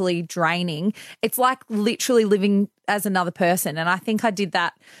mentally draining. It's like literally living as another person. And I think I did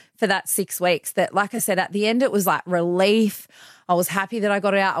that for that 6 weeks, that, like I said, at the end, it was like relief. I was happy that I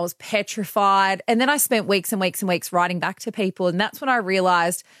got it out. I was petrified. And then I spent weeks and weeks and weeks writing back to people. And that's when I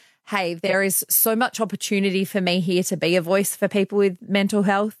realized, hey, there is so much opportunity for me here to be a voice for people with mental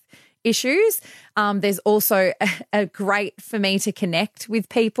health issues. There's also a great for me to connect with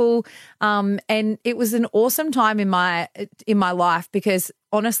people. And it was an awesome time in my life, because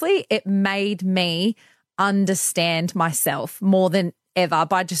honestly, it made me understand myself more than ever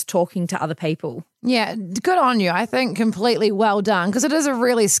by just talking to other people. Yeah, good on you. I think completely well done, because it is a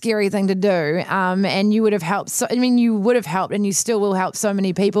really scary thing to do. And you would have helped. You would have helped, and you still will help so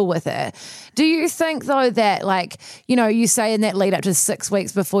many people with it. Do you think though that, you say in that lead up to 6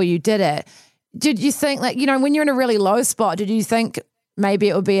 weeks before you did it, did you think when you're in a really low spot, did you think maybe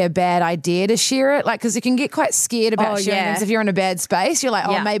it would be a bad idea to share it? Because you can get quite scared about sharing things if you're in a bad space. You're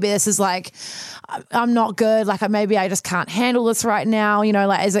like, maybe this is I'm not good. Maybe I just can't handle this right now.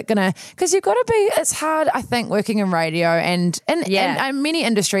 Is it going to, because you've got to be, it's hard, I think, working in radio and many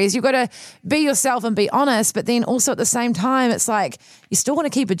industries, you've got to be yourself and be honest, but then also at the same time, it's like, you still want to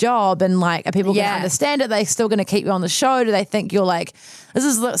keep a job, and are people going to understand it? Are they still going to keep you on the show? Do they think you're this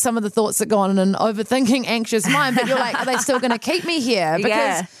is some of the thoughts that go on in an overthinking, anxious mind, but you're are they still going to keep me here?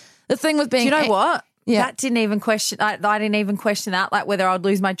 Because the thing with being... Do you know what? Yeah. That didn't even question, I didn't even question that, whether I'd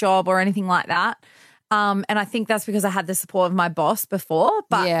lose my job or anything like that. And I think that's because I had the support of my boss before,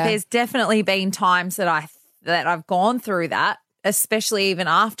 but there's definitely been times that I've gone through that, especially even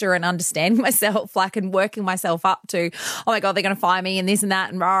after, and understanding myself, and working myself up to, oh my God, they're going to fire me and this and that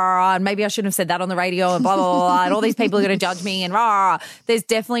and rah, rah, rah, and maybe I shouldn't have said that on the radio and blah, blah, blah, blah, and all these people are going to judge me and rah, rah, rah. There's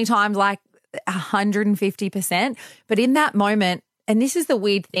definitely times 150%. But in that moment, and this is the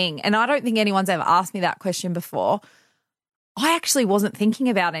weird thing, and I don't think anyone's ever asked me that question before, I actually wasn't thinking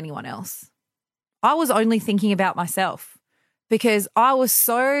about anyone else. I was only thinking about myself, because I was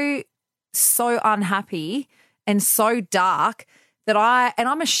so unhappy and so dark that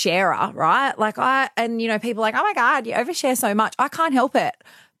I'm a sharer, right? People are like, oh my God, you overshare so much. I can't help it.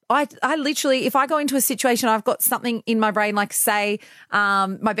 I literally, if I go into a situation, I've got something in my brain, say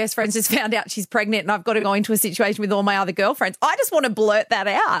my best friend just found out she's pregnant and I've got to go into a situation with all my other girlfriends. I just want to blurt that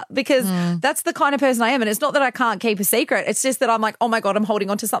out, because that's the kind of person I am. And it's not that I can't keep a secret. It's just that I'm like, oh my God, I'm holding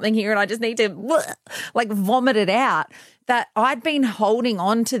on to something here and I just need to vomit it out. That I'd been holding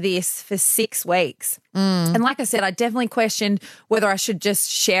on to this for 6 weeks. And like I said, I definitely questioned whether I should just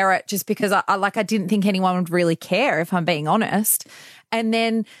share it, just because I didn't think anyone would really care, if I'm being honest. And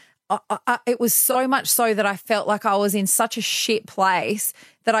then it was so much so that I felt like I was in such a shit place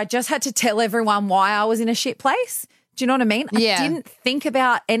that I just had to tell everyone why I was in a shit place, Do you know what I mean? Yeah. I didn't think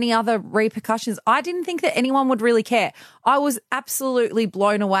about any other repercussions. I didn't think that anyone would really care. I was absolutely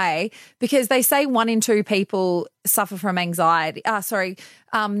blown away because they say 1 in 2 people suffer from anxiety.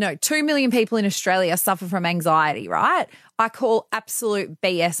 2 million people in Australia suffer from anxiety, right? I call absolute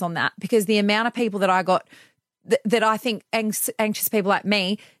BS on that because the amount of people that I got that I think anxious people like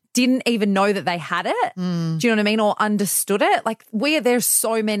me didn't even know that they had it. Do you know what I mean? Or understood it. Like there's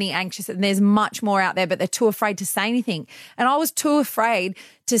so many anxious and there's much more out there, but they're too afraid to say anything. And I was too afraid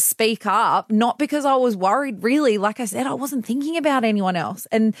to speak up, not because I was worried really. Like I said, I wasn't thinking about anyone else.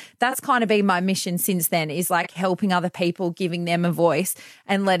 And that's kind of been my mission since then is like helping other people, giving them a voice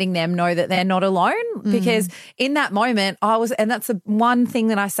and letting them know that they're not alone. Because in that moment and that's the one thing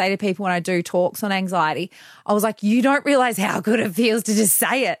that I say to people when I do talks on anxiety, I was like, you don't realize how good it feels to just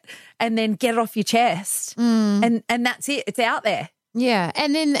say it and then get it off your chest. And that's it. It's out there. Yeah.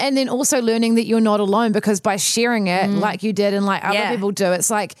 And then also learning that you're not alone because by sharing it like you did and like other people do, it's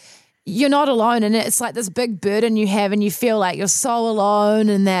like you're not alone and it's like this big burden you have and you feel like you're so alone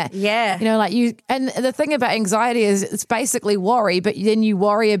and that, you know, like and the thing about anxiety is it's basically worry, but then you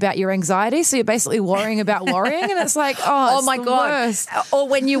worry about your anxiety. So you're basically worrying about worrying and it's like, oh my God. Worst. Or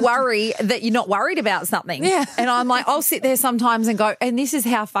when you worry that you're not worried about something. Yeah. And I'm like, I'll sit there sometimes and go, and this is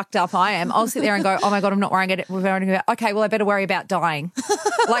how fucked up I am. I'll sit there and go, oh my God, I'm not worrying about, okay, well, I better worry about dying.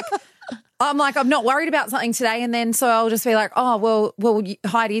 Like, I'm like, I'm not worried about something today. And then so I'll just be like, oh, well,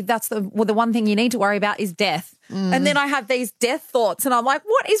 Heidi, that's the one thing you need to worry about is death. And then I have these death thoughts and I'm like,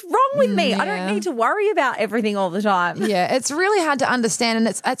 what is wrong with me? I don't need to worry about everything all the time. Yeah, it's really hard to understand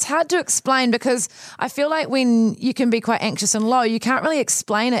and it's hard to explain because I feel like when you can be quite anxious and low, you can't really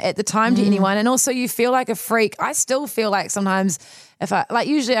explain it at the time to anyone. And also you feel like a freak. I still feel like sometimes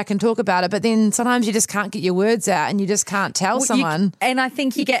usually I can talk about it, but then sometimes you just can't get your words out and you just can't tell someone. And I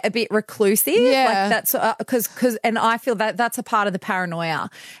think you get a bit reclusive. Yeah. Like that's and I feel that that's a part of the paranoia.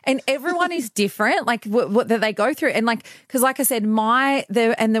 And everyone is different, like what that they go through. And like, because like I said,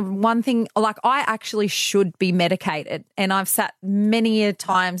 the one thing, like I actually should be medicated. And I've sat many a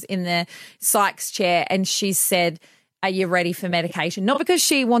times in the psych's chair and she's said, are you ready for medication? Not because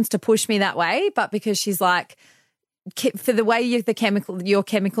she wants to push me that way, but because she's like, for the way your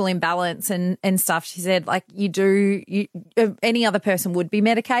chemical imbalance and stuff, she said, like any other person would be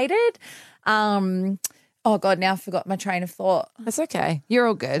medicated. Oh God, now I forgot my train of thought. That's okay. You're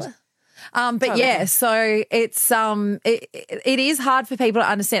all good. But yeah, so it's it is hard for people to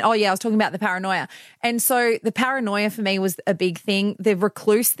understand. Oh yeah, I was talking about the paranoia. And so the paranoia for me was a big thing. The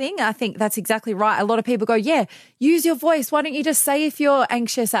recluse thing, I think that's exactly right. A lot of people go, yeah, use your voice. Why don't you just say if you're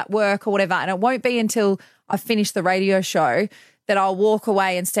anxious at work or whatever? And it won't be until I finish the radio show that I'll walk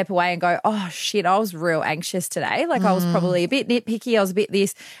away and step away and go, oh shit, I was real anxious today. Like I was probably a bit nitpicky. I was a bit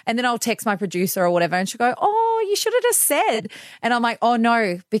this. And then I'll text my producer or whatever and she'll go, oh, you should have just said. And I'm like, oh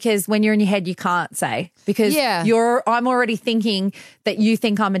no, because when you're in your head, you can't say because I'm already thinking that you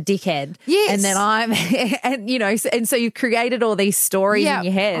think I'm a dickhead. Yes. And then and so you've created all these stories in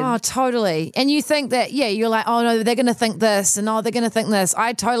your head. Oh, totally. And you think that, you're like, oh no, they're going to think this and they're going to think this.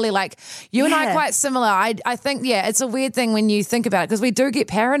 I totally like you and I are quite similar. I think, it's a weird thing when you think about it because we do get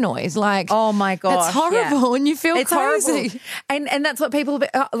paranoid. Like, oh my gosh, it's horrible and you feel it's crazy. Horrible. And that's what people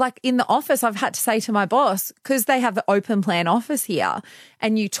like in the office. I've had to say to my boss because they have the open plan office here,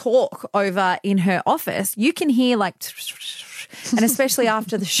 and you talk over in her office, you can hear like, and especially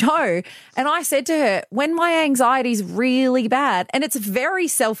after the show. And I said to her, when my anxiety is really bad, and it's very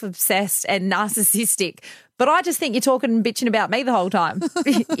self-obsessed and narcissistic. But I just think you're talking and bitching about me the whole time,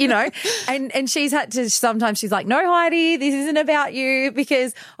 you know? And she's had to, sometimes she's like, no, Heidi, this isn't about you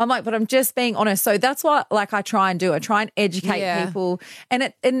because I'm like, but I'm just being honest. So that's what like I try and do. I try and educate people.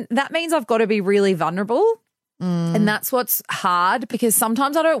 And that means I've got to be really vulnerable. And that's what's hard because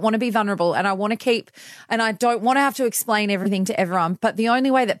sometimes I don't want to be vulnerable and I want to and I don't want to have to explain everything to everyone. But the only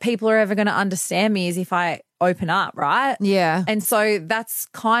way that people are ever going to understand me is if I open up, right? Yeah. And so that's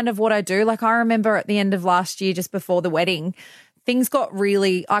kind of what I do. Like I remember at the end of last year, just before the wedding, I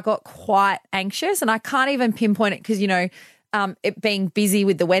got quite anxious and I can't even pinpoint it because, it being busy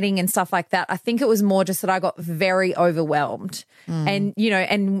with the wedding and stuff like that. I think it was more just that I got very overwhelmed. And,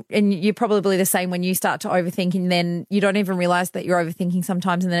 and you're probably the same when you start to overthink and then you don't even realize that you're overthinking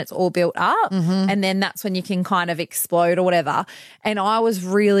sometimes and then it's all built up. And then that's when you can kind of explode or whatever. And I was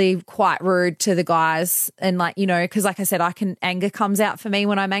really quite rude to the guys and like, because like I said, anger comes out for me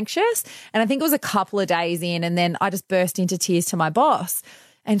when I'm anxious. And I think it was a couple of days in and then I just burst into tears to my boss.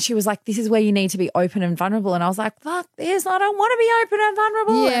 And she was like, this is where you need to be open and vulnerable. And I was like, fuck this. I don't want to be open and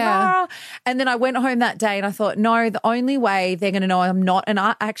vulnerable. Yeah. And then I went home that day and I thought, no, the only way they're going to know I'm not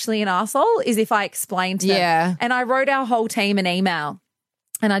actually an arsehole is if I explain to them. Yeah. And I wrote our whole team an email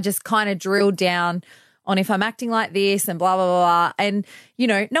and I just kind of drilled down on if I'm acting like this and blah, blah, blah, blah. And, you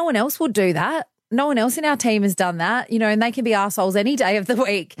know, no one else would do that. No one else in our team has done that, you know, and they can be arseholes any day of the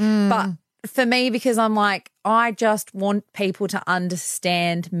week. But for me, because I'm like, I just want people to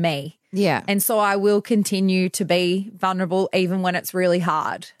understand me. Yeah. And so I will continue to be vulnerable even when it's really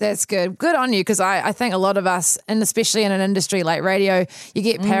hard. That's good. Good on you, because I think a lot of us, and especially in an industry like radio, you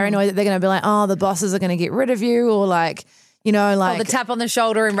get paranoid that they're going to be like, oh, the bosses are going to get rid of you, or like, you know, like the tap on the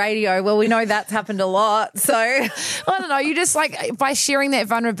shoulder in radio. Well, we know that's happened a lot. So I don't know. You just like by sharing that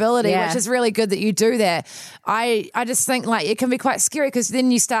vulnerability, which is really good that you do that. I just think like it can be quite scary because then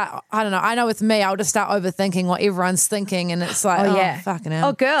you start, I don't know. I know with me, I'll just start overthinking what everyone's thinking, and it's like, fucking hell.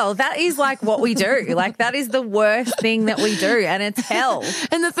 Oh, girl, that is like what we do. Like that is the worst thing that we do, and it's hell.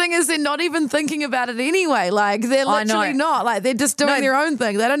 And the thing is, they're not even thinking about it anyway. Like they're literally not. Like they're just doing their own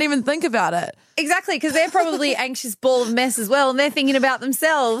thing. They don't even think about it. Exactly, because they're probably anxious ball of mess as well, and they're thinking about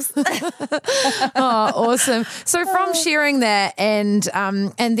themselves. Oh, awesome! So from sharing that and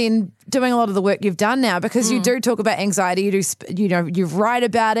then doing a lot of the work you've done now, because you do talk about anxiety, you write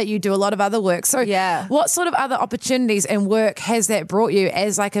about it, you do a lot of other work. So what sort of other opportunities and work has that brought you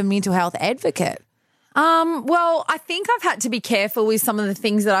as like a mental health advocate? Well, I think I've had to be careful with some of the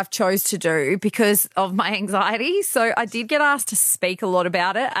things that I've chose to do because of my anxiety. So I did get asked to speak a lot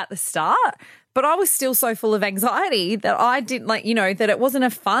about it at the start, but I was still so full of anxiety that I didn't that it wasn't a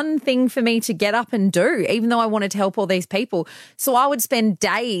fun thing for me to get up and do, even though I wanted to help all these people. So I would spend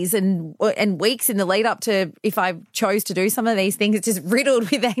days and weeks in the lead up to, if I chose to do some of these things, it's just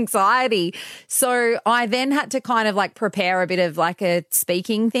riddled with anxiety. So I then had to kind of like prepare a bit of like a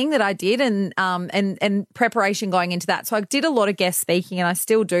speaking thing that I did and preparation going into that. So I did a lot of guest speaking and I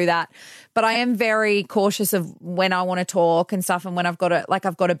still do that. But I am very cautious of when I want to talk and stuff, and when I've got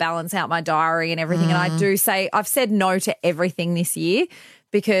to balance out my diary and everything. And I do say I've said no to everything this year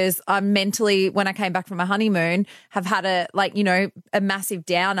because I'm mentally, when I came back from my honeymoon, have had a massive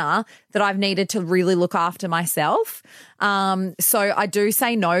downer that I've needed to really look after myself. So I do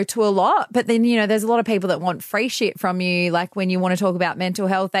say no to a lot, but then, there's a lot of people that want free shit from you. Like when you want to talk about mental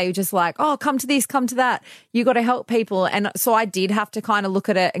health, they just like, oh, come to this, come to that. You got to help people. And so I did have to kind of look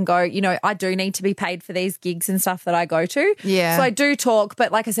at it and go, I do need to be paid for these gigs and stuff that I go to. Yeah. So I do talk,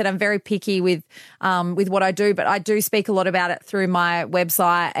 but like I said, I'm very picky with what I do, but I do speak a lot about it through my website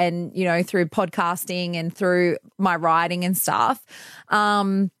and, through podcasting and through my writing and stuff.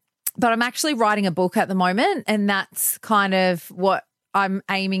 But I'm actually writing a book at the moment, and that's kind of what I'm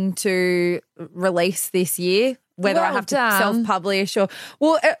aiming to release this year. Whether I have to self-publish or...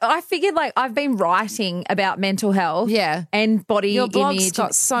 Well, I figured like I've been writing about mental health and body Your blog's image.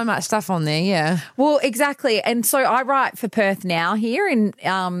 got so much stuff on there, yeah. Well, exactly. And so I write for Perth Now here and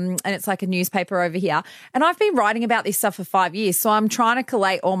it's like a newspaper over here. And I've been writing about this stuff for 5 years. So I'm trying to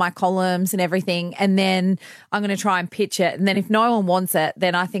collate all my columns and everything, and then I'm going to try and pitch it. And then if no one wants it,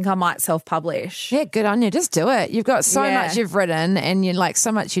 then I think I might self-publish. Yeah, good on you. Just do it. You've got so much you've written and you like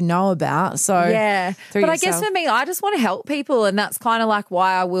so much you know about. So but I guess for me, I just want to help people, and that's kind of like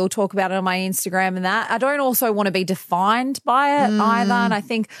why I will talk about it on my Instagram and that. I don't also want to be defined by it either, and I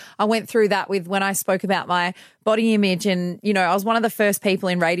think I went through that with when I spoke about my body image, and I was one of the first people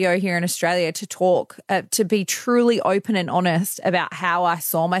in radio here in Australia to talk, to be truly open and honest about how I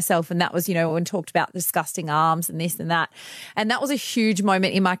saw myself, and that was, when we talked about disgusting arms and this and that, and that was a huge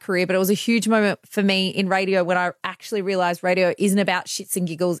moment in my career, but it was a huge moment for me in radio when I actually realised radio isn't about shits and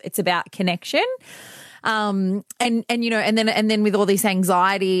giggles, it's about connection. And then with all this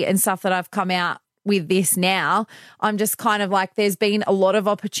anxiety and stuff that I've come out with this now, I'm just kind of like, there's been a lot of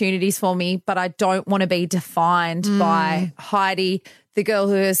opportunities for me, but I don't want to be defined by Heidi, the girl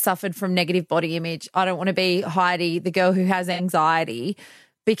who has suffered from negative body image. I don't want to be Heidi, the girl who has anxiety,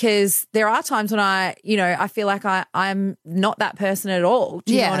 because there are times when I feel like I'm not that person at all.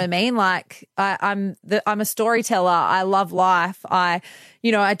 Do you know what I mean? Like I'm a storyteller. I love life. I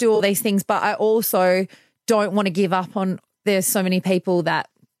do all these things, but I also don't want to give up on, there's so many people that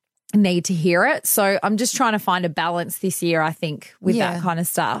need to hear it. So I'm just trying to find a balance this year, I think, with that kind of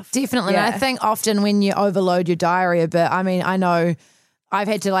stuff. Definitely. Yeah. And I think often when you overload your diary a bit, I mean, I know I've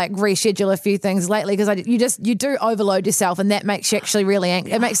had to like reschedule a few things lately because you do overload yourself, and that makes you actually really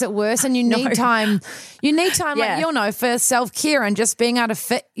it makes it worse, and you need time. You need time, like for self-care and just being able to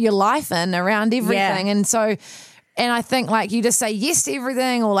fit your life in around everything. And so, and I think like you just say yes to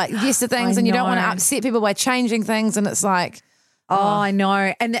everything or like yes to things, and you don't want to upset people by changing things, and it's like, Oh, I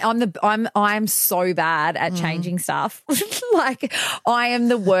know. And I'm so bad at changing stuff. Like, I am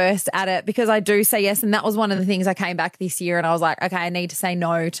the worst at it because I do say yes. And that was one of the things I came back this year and I was like, okay, I need to say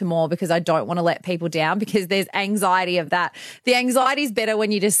no to more because I don't want to let people down because there's anxiety of that. The anxiety is better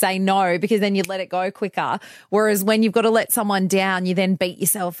when you just say no because then you let it go quicker. Whereas when you've got to let someone down, you then beat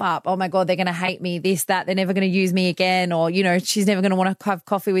yourself up. Oh my God, they're going to hate me, this, that. They're never going to use me again. Or, you know, she's never going to want to have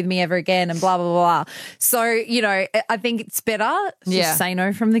coffee with me ever again and blah, blah, blah, blah. So, you know, I think it's better just say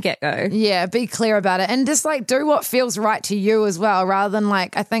no from the get-go. Yeah, be clear about it and just like do what feels right to you as well rather than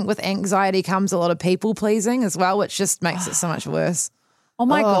like I think with anxiety comes a lot of people pleasing as well, which just makes it so much worse. Oh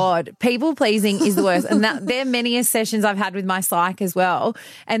my God, people pleasing is the worst. And there are many sessions I've had with my psych as well.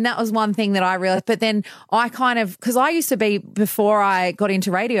 And that was one thing that I realized. But then I because I used to be, before I got into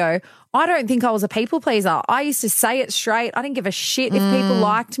radio, I don't think I was a people pleaser. I used to say it straight. I didn't give a shit if people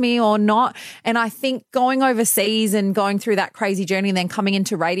liked me or not. And I think going overseas and going through that crazy journey and then coming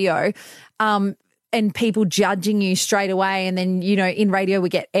into radio, and people judging you straight away. And then, you know, in radio we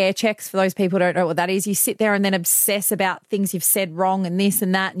get air checks. For those people who don't know what that is, you sit there and then obsess about things you've said wrong and this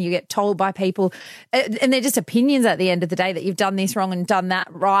and that, and you get told by people. And they're just opinions at the end of the day that you've done this wrong and done that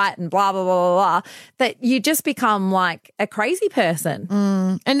right and blah, blah, blah, blah, blah, that you just become like a crazy person.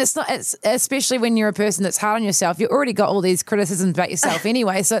 And it's especially when you're a person that's hard on yourself, you've already got all these criticisms about yourself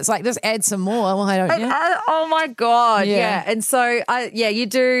anyway. So it's like, just add some more. Why don't you? Oh my God. Yeah. And so, you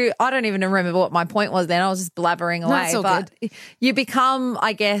do. I don't even remember what my point was then. I was just blabbering away. That's all but you become,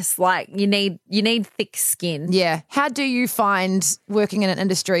 I guess, like you need thick skin. Yeah. How do you find working in an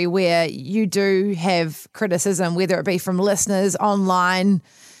industry where you do have criticism, whether it be from listeners, online,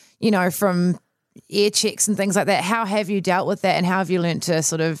 you know, from air checks and things like that? How have you dealt with that and how have you learned to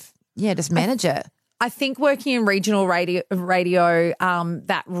sort of, just manage it? I think working in regional radio,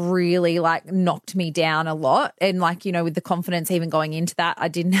 that really like knocked me down a lot. And like, you know, with the confidence even going into that, I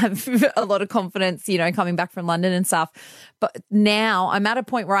didn't have a lot of confidence, you know, coming back from London and stuff. But now I'm at a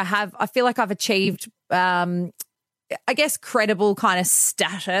point where I feel like I've achieved, I guess, credible kind of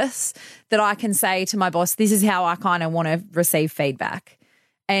status that I can say to my boss, this is how I kind of want to receive feedback.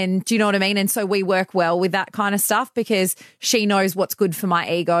 And do you know what I mean? And so we work well with that kind of stuff because she knows what's good for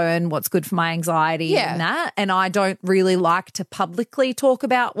my ego and what's good for my anxiety and that. And I don't really like to publicly talk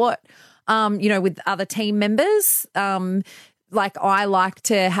about what, you know, with other team members. Like I like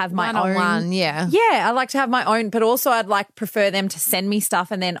to have my own. Yeah, I like to have my own, but also I'd like prefer them to send me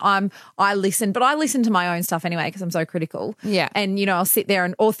stuff and then I listen. But I listen to my own stuff anyway because I'm so critical. Yeah. And, you know, I'll sit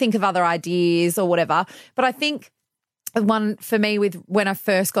there or think of other ideas or whatever. But I think one for me with when I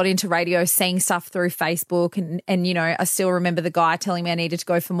first got into radio, seeing stuff through Facebook and you know, I still remember the guy telling me I needed to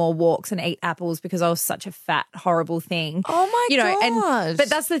go for more walks and eat apples because I was such a fat, horrible thing. Oh my God. But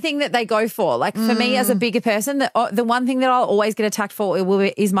that's the thing that they go for. Like for me as a bigger person, the one thing that I'll always get attacked for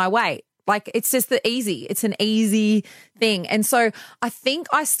is my weight. Like it's just it's an easy thing. And so I think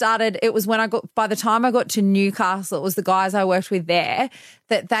it was when by the time I got to Newcastle, it was the guys I worked with there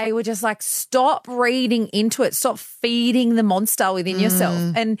that they were just like, stop reading into it, stop feeding the monster within yourself.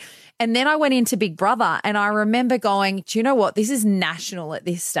 And then I went into Big Brother and I remember going, do you know what? This is national at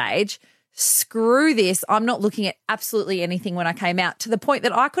this stage. Screw this. I'm not looking at absolutely anything when I came out, to the point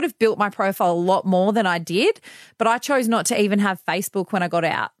that I could have built my profile a lot more than I did, but I chose not to even have Facebook when I got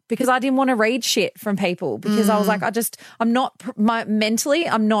out because I didn't want to read shit from people because I was like, I'm not mentally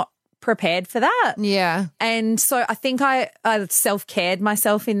prepared for that. Yeah. And so I think I self-cared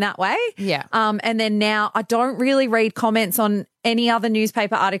myself in that way. Yeah. And then now I don't really read comments on any other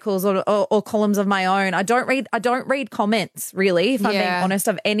newspaper articles or columns of my own. I don't read comments really, if I'm being honest,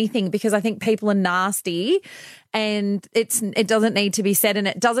 of anything, because I think people are nasty and it doesn't need to be said, and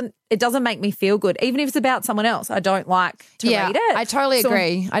it doesn't make me feel good. Even if it's about someone else, I don't like to read it. I totally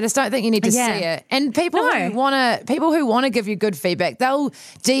agree. I just don't think you need to see it. And people who want to give you good feedback, they'll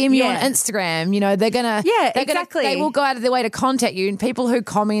DM you on Instagram. You know, they will go out of their way to contact you. And people who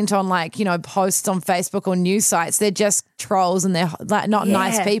comment on like, you know, posts on Facebook or news sites, they're just trolls and they're like not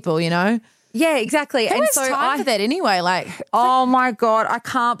nice people, you know? Yeah, exactly. Who has time for that anyway? Like, oh my God, I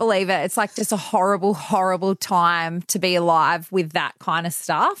can't believe it. It's like just a horrible, horrible time to be alive with that kind of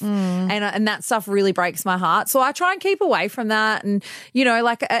stuff. And that stuff really breaks my heart. So I try and keep away from that. And, you know,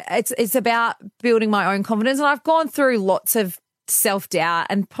 like it's about building my own confidence. And I've gone through lots of self-doubt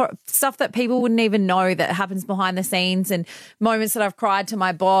and stuff that people wouldn't even know that happens behind the scenes, and moments that I've cried to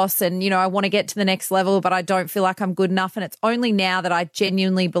my boss and, you know, I want to get to the next level, but I don't feel like I'm good enough. And it's only now that I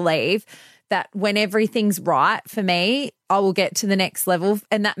genuinely believe that when everything's right for me, I will get to the next level.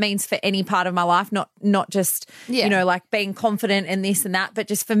 And that means for any part of my life, not just, you know, like being confident in this and that, but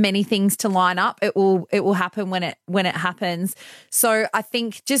just for many things to line up. It will happen when it happens. So I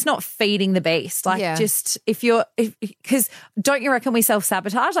think just not feeding the beast. Like just because don't you reckon we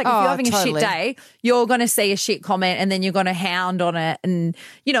self-sabotage? Like if you're having a shit day, you're going to see a shit comment and then you're going to hound on it. And,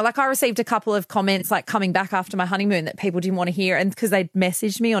 you know, like I received a couple of comments like coming back after my honeymoon that people didn't want to hear, and because they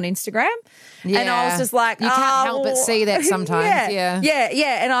messaged me on Instagram. And I was just like, you can't help but see that sometimes. Yeah.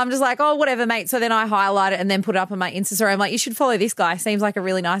 And I'm just like, oh, whatever, mate. So then I highlight it and then put it up on my Insta story. I'm like, you should follow this guy. Seems like a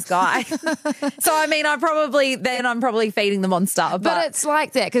really nice guy. So I mean, I'm probably feeding the monster. But it's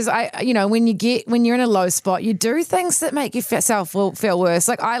like that because when you're in a low spot, you do things that make yourself feel worse.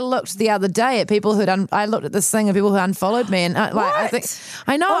 Like I looked the other day at people I looked at this thing of people who unfollowed me, and I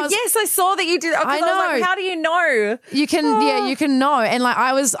know. Oh, yes, I saw that you did. I know. I was like, how do you know? You can, you can know. And like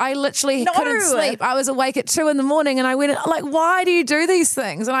I literally couldn't sleep. I was awake at 2 a.m. and I went like, why do you do these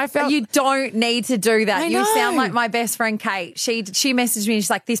things? And I felt you don't need to do that. You sound like my best friend Kate. She messaged me and she's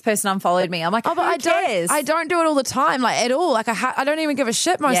like, this person unfollowed me. I'm like, but who cares? I don't do it all the time, like at all. Like I don't even give a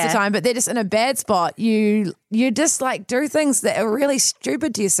shit most of the time. But they're just in a bad spot. You just like do things that are really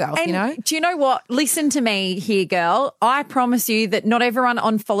stupid to yourself. And you know? Do you know what? Listen to me here, girl. I promise you that not everyone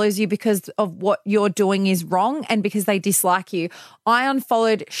unfollows you because of what you're doing is wrong and because they dislike you. I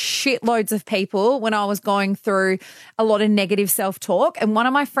unfollowed shitloads of people when I was going through a lot of negative self-talk. And one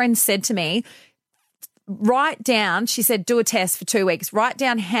of my friends said to me, write down, she said, do a test for 2 weeks. Write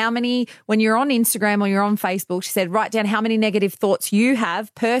down how many, when you're on Instagram or you're on Facebook, she said, write down how many negative thoughts you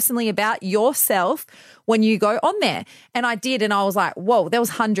have personally about yourself when you go on there. And I did, and I was like, whoa, there was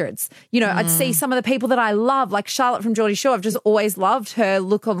hundreds. You know, I'd see some of the people that I love, like Charlotte from Geordie Shore. I've just always loved her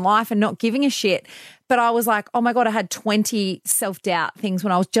look on life and not giving a shit. But I was like, oh my God, I had 20 self-doubt things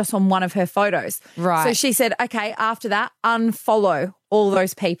when I was just on one of her photos. Right. So she said, okay, after that, unfollow all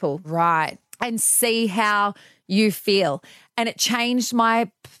those people. Right. And see how you feel. And it changed my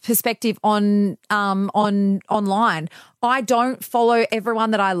perspective on online. I don't follow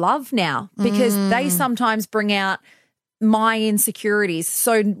everyone that I love now because they sometimes bring out my insecurities.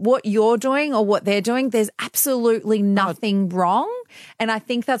 So what you're doing or what they're doing, there's absolutely nothing wrong. And I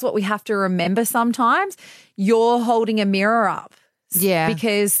think that's what we have to remember sometimes. You're holding a mirror up. Yeah.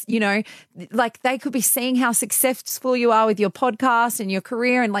 Because, you know, like they could be seeing how successful you are with your podcast and your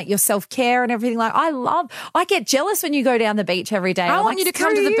career and like your self-care and everything. Like I get jealous when you go down the beach every day. I want you to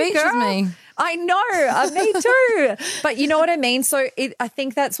come to the beach with me. I know, me too. But you know what I mean? So I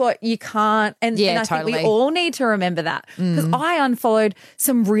think that's what you can't. And I think we all need to remember that because I unfollowed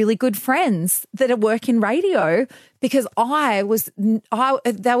some really good friends that work in radio because they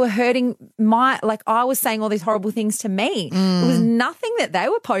were hurting I was saying all these horrible things to me. It was nothing that they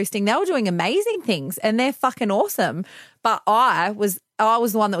were posting. They were doing amazing things and they're fucking awesome. But I was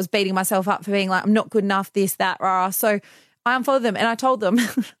the one that was beating myself up for being like, I'm not good enough, this, that, rah. So I unfollowed them and I told them,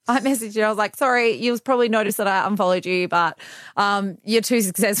 I messaged you. I was like, sorry, you'll probably notice that I unfollowed you, but you're too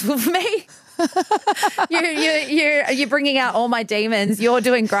successful for me. You're bringing out all my demons. You're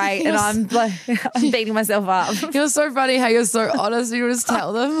doing great, and I'm beating myself up. You're so funny how you're so honest. You just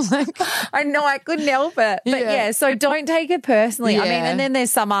tell them, like, I know I couldn't help it, but yeah. So don't take it personally. I mean, and then there's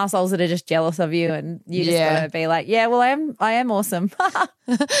some assholes that are just jealous of you, and you just gotta be like, yeah, well, I am awesome.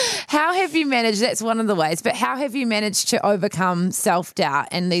 How have you managed? That's one of the ways, but how have you managed to overcome self-doubt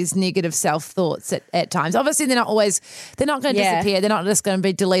and these negative self-thoughts at times? Obviously, they're not going to disappear. They're not just going to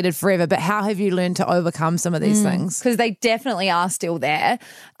be deleted forever. But how have you learned to overcome some of these things? Because they definitely are still there.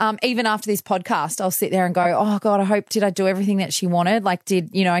 Even after this podcast, I'll sit there and go, oh God, did I do everything that she wanted? Like,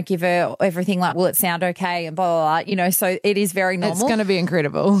 I give her everything? Like, will it sound okay? And blah, blah, blah. So it is very normal. It's going to be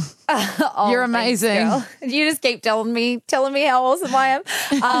incredible. You're amazing. Thanks, you just keep telling me how awesome I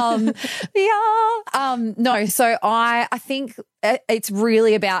am. No, so I think it's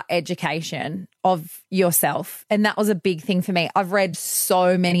really about education of yourself. And that was a big thing for me. I've read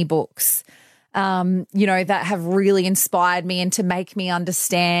so many books, that have really inspired me and to make me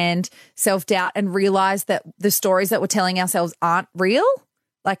understand self-doubt and realize that the stories that we're telling ourselves aren't real.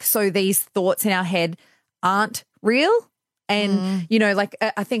 Like, so these thoughts in our head aren't real. And,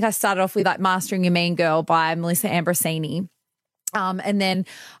 I think I started off with like Mastering Your Mean Girl by Melissa Ambrosini. And then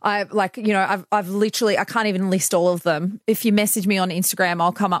I've literally, I can't even list all of them. If you message me on Instagram,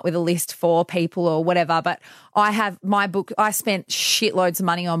 I'll come up with a list for people or whatever. But I have my book. I spent shitloads of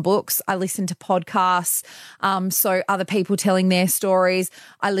money on books. I listen to podcasts. So other people telling their stories.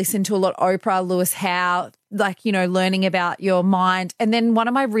 I listen to a lot of Oprah, Lewis Howe, like, you know, learning about your mind. And then one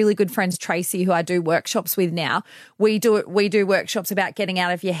of my really good friends, Tracy, who I do workshops with now, we do workshops about getting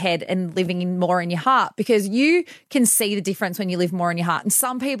out of your head and living more in your heart, because you can see the difference when you live more in your heart. And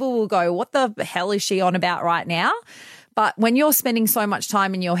some people will go, what the hell is she on about right now? But when you're spending so much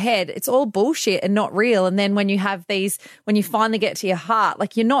time in your head, it's all bullshit and not real. And then when you finally get to your heart,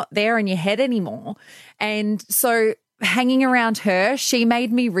 like, you're not there in your head anymore. And so hanging around her, she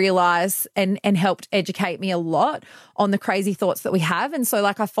made me realize and helped educate me a lot on the crazy thoughts that we have. And so,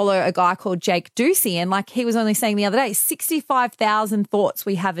 like, I follow a guy called Jake Ducey, and like he was only saying the other day, 65,000 thoughts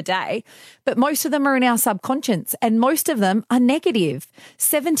we have a day, but most of them are in our subconscious and most of them are negative.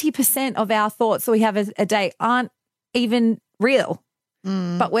 70% of our thoughts that we have a day aren't even real.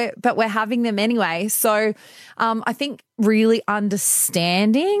 But we're having them anyway. So I think really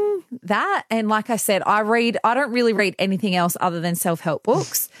understanding that, and like I said, I don't really read anything else other than self-help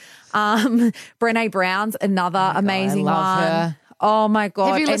books. Brené Brown's another amazing I love one. her. Oh my God.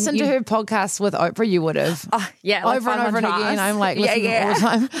 Have you listened to her podcast with Oprah? You would have. Yeah. Like over and over and again. I'm like listening all the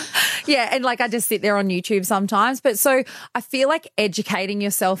time. Yeah. And like I just sit there on YouTube sometimes. But so I feel like educating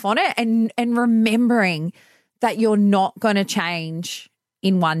yourself on it and remembering that you're not going to change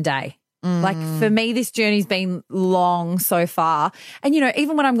in one day. Like for me, this journey's been long so far. And, you know,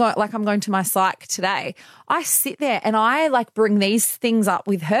 even when I'm going to my psych today, I sit there and I like bring these things up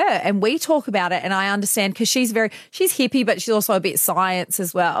with her and we talk about it, and I understand because she's hippie, but she's also a bit science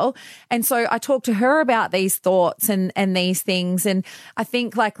as well. And so I talk to her about these thoughts and these things. And I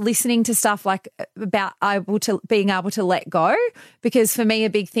think like listening to stuff like about being able to let go, because for me, a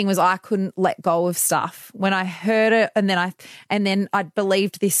big thing was I couldn't let go of stuff when I heard it. And then I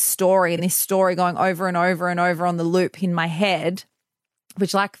believed this story, and this story going over and over and over on the loop in my head,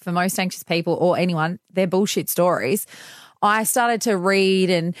 which, like, for most anxious people or anyone, they're bullshit stories. I started to read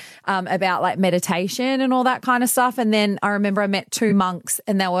and about like meditation and all that kind of stuff. And then I remember I met 2 monks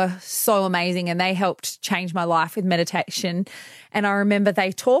and they were so amazing and they helped change my life with meditation. And I remember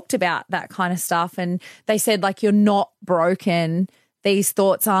they talked about that kind of stuff and they said, like, you're not broken. These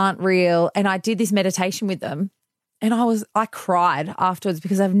thoughts aren't real. And I did this meditation with them. And I cried afterwards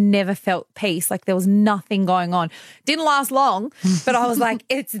because I've never felt peace. Like there was nothing going on. Didn't last long, but I was like,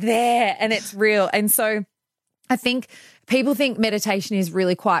 it's there and it's real. And so I think people think meditation is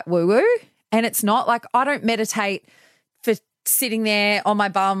really quite woo-woo, and it's not. Like, I don't meditate for sitting there on my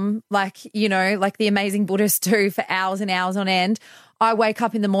bum like, you know, like the amazing Buddhists do for hours and hours on end. I wake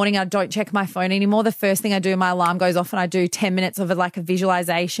up in the morning, I don't check my phone anymore. The first thing I do, my alarm goes off and I do 10 minutes of like a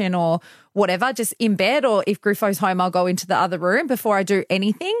visualization or whatever, just in bed, or if Griffo's home, I'll go into the other room before I do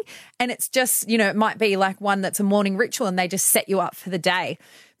anything. And it's just, you know, it might be like one that's a morning ritual and they just set you up for the day.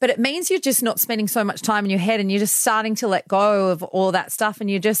 But it means you're just not spending so much time in your head and you're just starting to let go of all that stuff and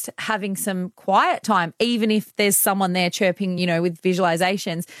you're just having some quiet time, even if there's someone there chirping, you know, with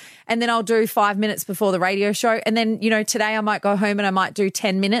visualizations. And then I'll do 5 minutes before the radio show. And then, you know, today I might go home and I might do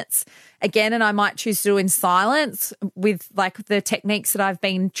 10 minutes again, and I might choose to do in silence with like the techniques that I've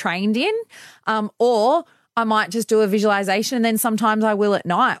been trained in, or I might just do a visualization, and then sometimes I will at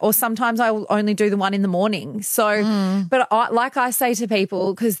night, or sometimes I will only do the one in the morning. So, but like I say to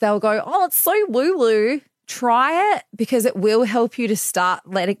people, because they'll go, oh, it's so woo-woo, try it, because it will help you to start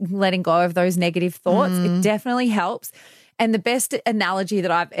letting go of those negative thoughts. It definitely helps. And the best analogy that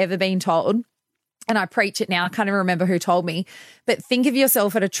I've ever been told, and I preach it now, I can't even remember who told me, but think of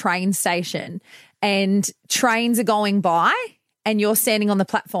yourself at a train station and trains are going by and you're standing on the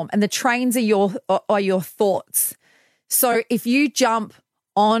platform and the trains are your thoughts. So if you jump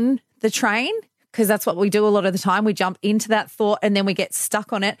on the train, because that's what we do a lot of the time, we jump into that thought and then we get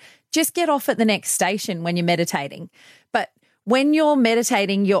stuck on it, just get off at the next station when you're meditating. But when you're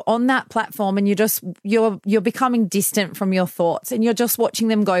meditating, you're on that platform and you're becoming distant from your thoughts and you're just watching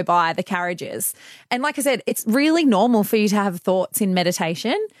them go by, the carriages. And like I said, it's really normal for you to have thoughts in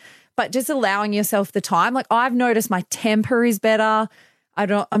meditation, but just allowing yourself the time. Like, I've noticed my temper is better.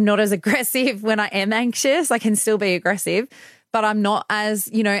 I'm not as aggressive when I am anxious. I can still be aggressive, but I'm not as,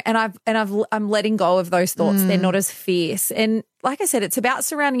 you know, and I'm letting go of those thoughts. They're not as fierce. And like I said, it's about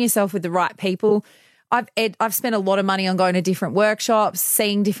surrounding yourself with the right people. I've spent a lot of money on going to different workshops,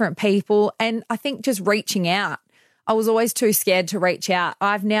 seeing different people, and I think just reaching out. I was always too scared to reach out.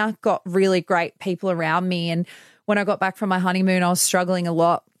 I've now got really great people around me, and when I got back from my honeymoon, I was struggling a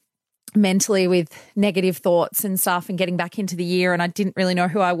lot mentally with negative thoughts and stuff and getting back into the year, and I didn't really know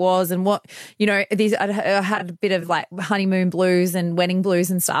who I was and what, you know, I had a bit of like honeymoon blues and wedding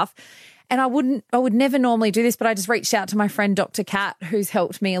blues and stuff. And I would never normally do this, but I just reached out to my friend, Dr. Kat, who's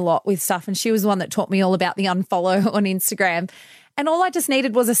helped me a lot with stuff. And she was the one that taught me all about the unfollow on Instagram. And all I just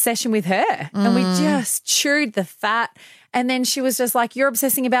needed was a session with her. And we just chewed the fat. And then she was just like, you're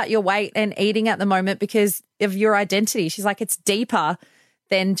obsessing about your weight and eating at the moment because of your identity. She's like, it's deeper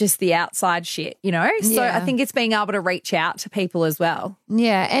than just the outside shit, you know? So I think it's being able to reach out to people as well.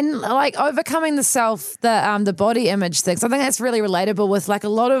 Yeah, and like overcoming the body image things. I think that's really relatable with like a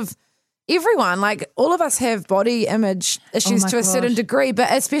lot of everyone. Like all of us have body image issues to a certain degree, but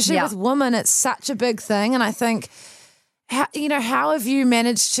especially with women, it's such a big thing. And I think, how have you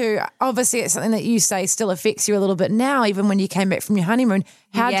managed to, obviously it's something that you say still affects you a little bit now, even when you came back from your honeymoon.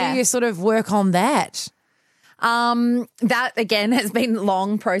 How do you sort of work on that? That again has been a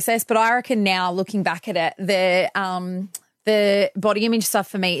long process, but I reckon now looking back at it, the body image stuff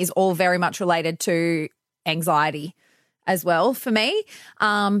for me is all very much related to anxiety as well for me.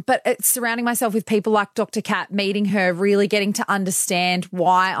 But it's surrounding myself with people like Dr. Kat, meeting her, really getting to understand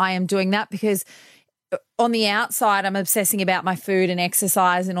why I am doing that, because on the outside, I'm obsessing about my food and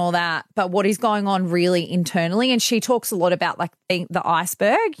exercise and all that, but what is going on really internally? And she talks a lot about like the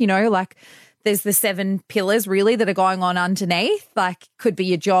iceberg, like there's the 7 pillars really that are going on underneath. Like, could be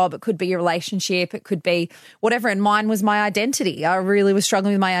your job, it could be your relationship, it could be whatever. And mine was my identity. I really was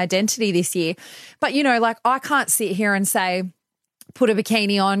struggling with my identity this year. But, like I can't sit here and say, put a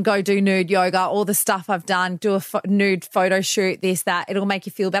bikini on, go do nude yoga, all the stuff I've done, do a nude photo shoot, this, that, it'll make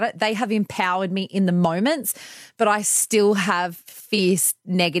you feel better. They have empowered me in the moments, but I still have fierce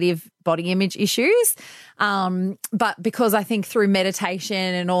negative body image issues. But because I think through meditation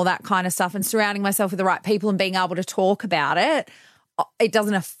and all that kind of stuff and surrounding myself with the right people and being able to talk about it, it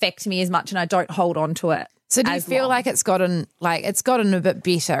doesn't affect me as much and I don't hold on to it. So do you feel like it's gotten a bit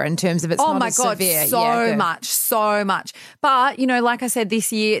better in terms of it's not as severe? So much. But, like I said,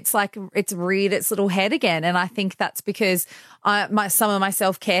 this year it's like it's reared its little head again. And I think that's because some of my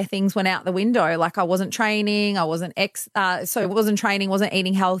self-care things went out the window. Like I wasn't training, wasn't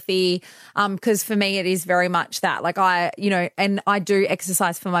eating healthy. Because for me it is very much that. Like and I do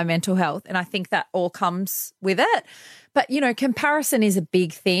exercise for my mental health and I think that all comes with it. But, comparison is a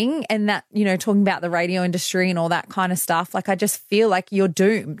big thing and that, talking about the radio industry and all that kind of stuff, like I just feel like you're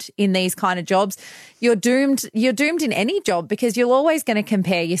doomed in these kind of jobs. You're doomed in any job because you're always going to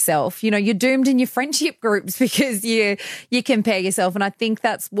compare yourself. You're doomed in your friendship groups because you compare yourself. And I think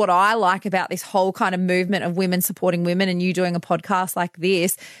that's what I like about this whole kind of movement of women supporting women and you doing a podcast like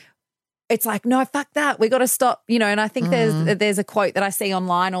this. It's like, no, fuck that. We got to stop, and I think there's a quote that I see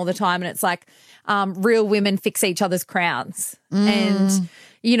online all the time and it's like, real women fix each other's crowns. And,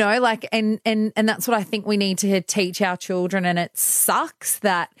 and that's what I think we need to teach our children. And it sucks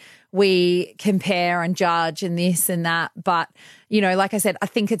that we compare and judge and this and that. But, like I said, I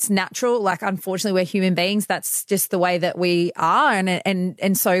think it's natural. Like, unfortunately, we're human beings. That's just the way that we are.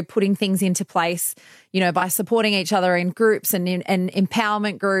 And so putting things into place, by supporting each other in groups and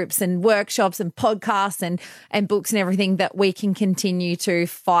empowerment groups and workshops and podcasts and books and everything, that we can continue to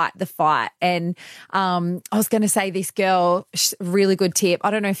fight the fight. And I was going to say this girl, really good tip.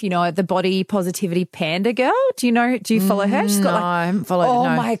 I don't know if you know her, the body positivity panda girl. Do you follow her? She's got I haven't followed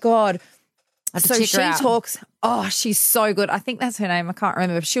her. Oh my God. So she talks, she's so good. I think that's her name. I can't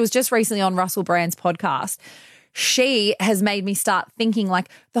remember. She was just recently on Russell Brand's podcast. She has made me start thinking like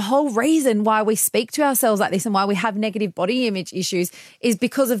the whole reason why we speak to ourselves like this and why we have negative body image issues is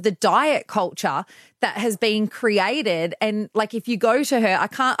because of the diet culture that has been created. And like, if you go to her,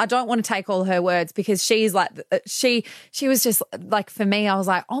 I don't want to take all her words because she's like, she was just like, for me, I was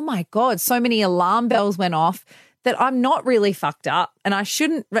like, oh my God, so many alarm bells went off that I'm not really fucked up and I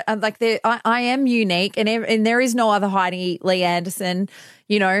shouldn't, like I am unique and there is no other Heidi Lee Anderson,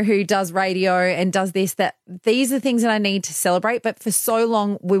 who does radio and does this, that these are things that I need to celebrate. But for so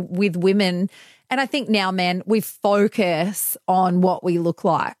long with women, and I think now, man, we focus on what we look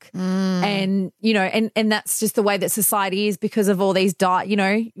like. And, and that's just the way that society is because of all these diet,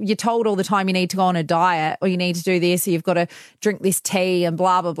 you're told all the time you need to go on a diet or you need to do this or you've got to drink this tea and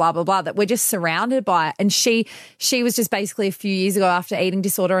blah, blah, blah, blah, blah, that we're just surrounded by it. And she was just basically a few years ago after eating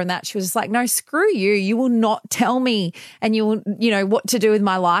disorder and that she was just like, no, screw you. You will not tell me and you will, what to do with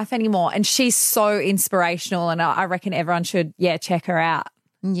my life anymore. And she's so inspirational and I reckon everyone should, check her out.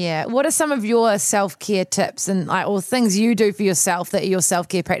 Yeah. What are some of your self-care tips and or things you do for yourself that are your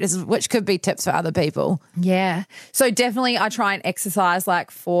self-care practices, which could be tips for other people? Yeah. So definitely I try and exercise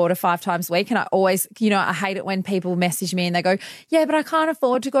like 4 to 5 times a week. And I always, I hate it when people message me and they go, yeah, but I can't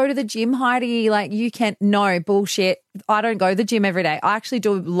afford to go to the gym, Heidi. Like you can't. No, bullshit. I don't go to the gym every day. I actually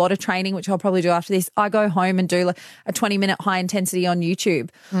do a lot of training, which I'll probably do after this. I go home and do like a 20-minute high intensity on YouTube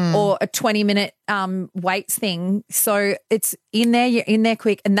or a 20-minute weights thing. So it's in there, you're in there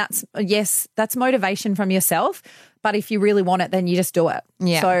quick. And that's motivation from yourself. But if you really want it, then you just do it.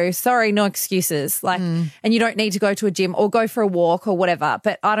 Yeah. So sorry, no excuses. Like, and you don't need to go to a gym or go for a walk or whatever.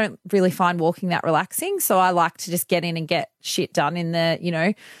 But I don't really find walking that relaxing. So I like to just get in and get shit done in the,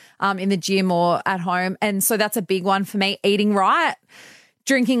 in the gym or at home. And so that's a big one for me. Eating right,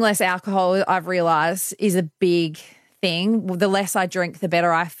 drinking less alcohol, I've realized is a big thing. The less I drink, the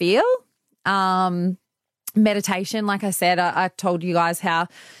better I feel. Meditation, like I said, I told you guys how,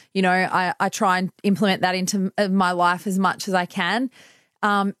 I try and implement that into my life as much as I can.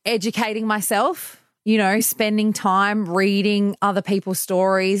 Educating myself, spending time reading other people's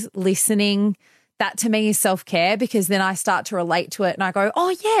stories, listening. That to me is self-care, because then I start to relate to it and I go,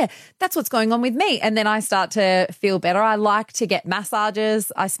 oh yeah, that's what's going on with me. And then I start to feel better. I like to get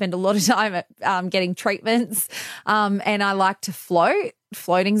massages. I spend a lot of time at getting treatments, and I like to float.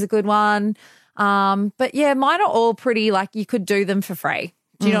 Floating's a good one. But yeah, mine are all pretty, like, you could do them for free.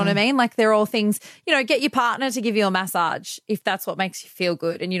 Do you know what I mean? Like, they're all things, get your partner to give you a massage if that's what makes you feel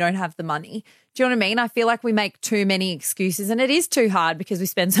good and you don't have the money. Do you know what I mean? I feel like we make too many excuses, and it is too hard because we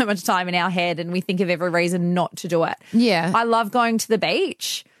spend so much time in our head and we think of every reason not to do it. Yeah. I love going to the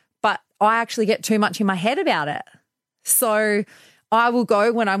beach, but I actually get too much in my head about it. So I will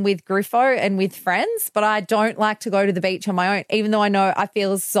go when I'm with Griffo and with friends, but I don't like to go to the beach on my own, even though I know I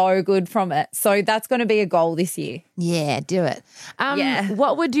feel so good from it. So that's going to be a goal this year. Yeah, do it. Yeah.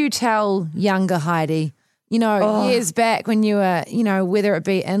 What would you tell younger Heidi, years back when you were, whether it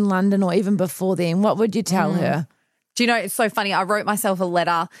be in London or even before then, what would you tell her? Do you know, it's so funny. I wrote myself a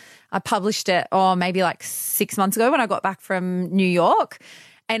letter. I published it, maybe like 6 months ago when I got back from New York,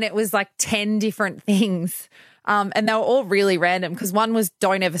 and it was like 10 different things. And they were all really random, because one was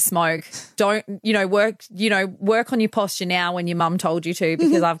don't ever smoke. Don't, work on your posture now when your mum told you to,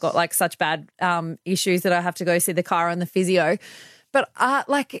 because I've got like such bad issues that I have to go see the chiro and the physio. But I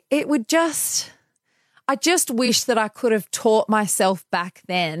just wish that I could have taught myself back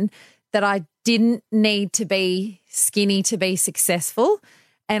then that I didn't need to be skinny to be successful,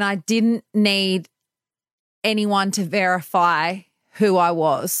 and I didn't need anyone to verify who I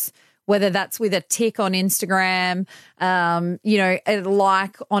was. Whether that's with a tick on Instagram, a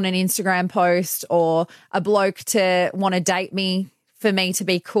like on an Instagram post, or a bloke to want to date me for me to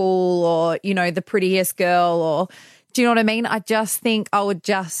be cool, or, the prettiest girl, or do you know what I mean? I just think I would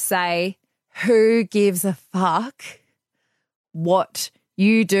just say, who gives a fuck what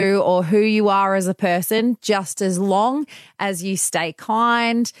you do or who you are as a person, just as long as you stay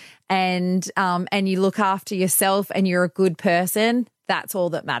kind and you look after yourself and you're a good person. That's all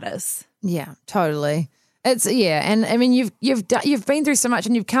that matters. Yeah, totally. And I mean, you've been through so much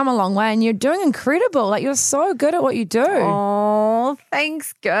and you've come a long way and you're doing incredible. Like, you're so good at what you do. Oh,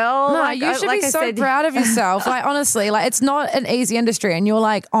 thanks, girl. No, you should be so proud of yourself. Like, honestly, like, it's not an easy industry, and you're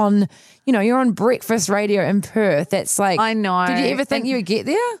like you're on breakfast radio in Perth. That's like, I know. Did you ever think you would get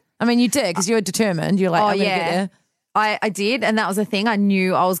there? I mean, you did, because you were determined. You're like, I'm going to get there. I did, and that was the thing. I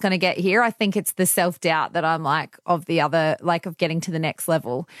knew I was going to get here. I think it's the self-doubt that I'm like of getting to the next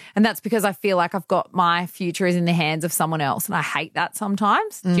level. And that's because I feel like I've got my future is in the hands of someone else, and I hate that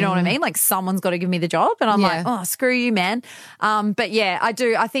sometimes. Do you know what I mean? Like, someone's got to give me the job, and I'm like, oh, screw you, man. But yeah, I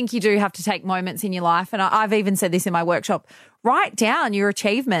do. I think you do have to take moments in your life, and I've even said this in my workshop. Write down your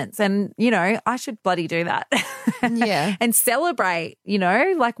achievements, and, I should bloody do that. Yeah. And celebrate,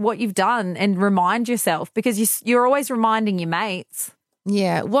 like what you've done, and remind yourself, because you're always reminding your mates.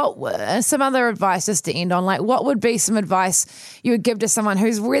 Yeah. What some other advice just to end on? Like, what would be some advice you would give to someone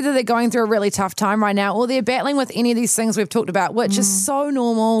who's, whether they're going through a really tough time right now or they're battling with any of these things we've talked about, which is so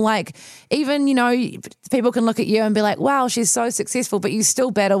normal. Like, even, people can look at you and be like, wow, she's so successful, but you still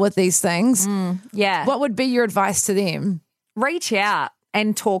battle with these things. Yeah. What would be your advice to them? Reach out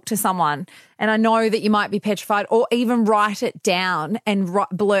and talk to someone. And I know that you might be petrified, or even write it down and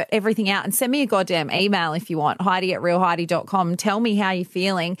blurt everything out, and send me a goddamn email if you want, Heidi@realheidi.com. Tell me how you're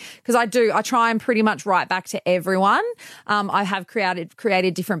feeling, because I try and pretty much write back to everyone. I have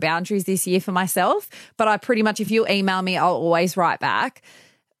created different boundaries this year for myself, but I pretty much, if you email me, I'll always write back.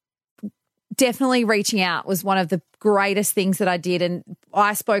 Definitely reaching out was one of the greatest things that I did, and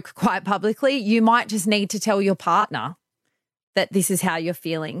I spoke quite publicly. You might just need to tell your partner that this is how you're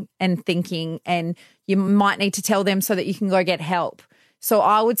feeling and thinking, and you might need to tell them so that you can go get help. So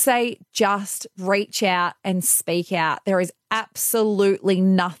I would say just reach out and speak out. There is absolutely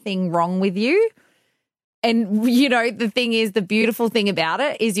nothing wrong with you. And, the thing is, the beautiful thing about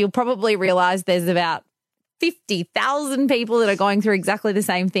it is you'll probably realize there's about 50,000 people that are going through exactly the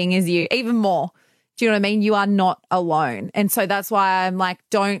same thing as you, even more. Do you know what I mean? You are not alone. And so that's why I'm like,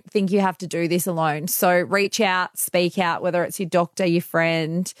 don't think you have to do this alone. So reach out, speak out, whether it's your doctor, your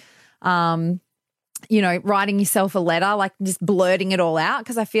friend, writing yourself a letter, like just blurting it all out.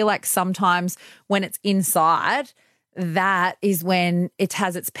 Because I feel like sometimes when it's inside, that is when it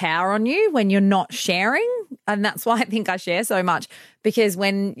has its power on you, when you're not sharing. And that's why I think I share so much, because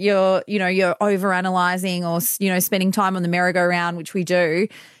when you're overanalyzing or, spending time on the merry-go-round, which we do,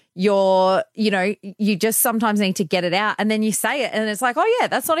 you just sometimes need to get it out, and then you say it and it's like, oh yeah,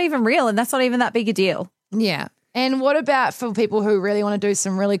 that's not even real and that's not even that big a deal. Yeah. And what about for people who really want to do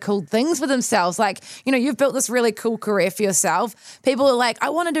some really cool things for themselves? Like, you've built this really cool career for yourself. People are like, I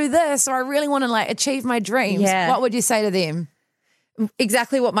want to do this, or I really want to achieve my dreams. Yeah. What would you say to them?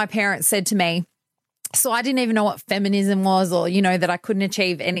 Exactly what my parents said to me. So I didn't even know what feminism was, or, that I couldn't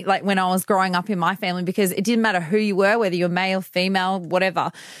achieve any, when I was growing up in my family, because it didn't matter who you were, whether you're male, female,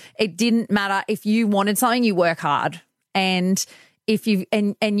 whatever. It didn't matter. If you wanted something, you work hard. And if you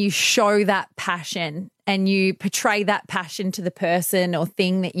and you show that passion and you portray that passion to the person or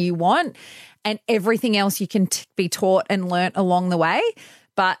thing that you want, and everything else you can be taught and learnt along the way.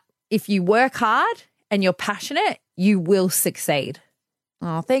 But if you work hard and you're passionate, you will succeed.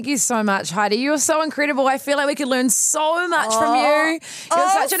 Oh, thank you so much, Heidi. You're so incredible. I feel like we could learn so much from you. You're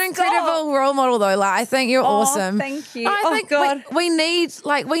such an incredible role model, though. I think you're awesome. Thank you. I think we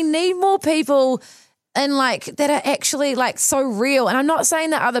need more people and that are actually so real. And I'm not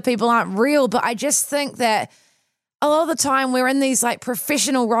saying that other people aren't real, but I just think that a lot of the time we're in these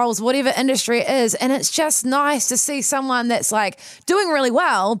professional roles, whatever industry it is, and it's just nice to see someone that's doing really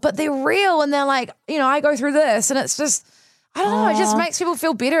well, but they're real and they're I go through this, and it's just, I don't know, it just makes people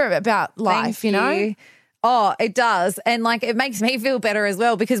feel better about life, you know? Oh, it does. And it makes me feel better as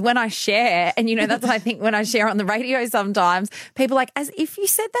well, because when I share, and that's what I think when I share on the radio sometimes, people are like, as if you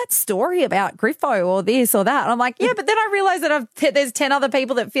said that story about Griffo or this or that. And I'm like, yeah, but then I realize that there's 10 other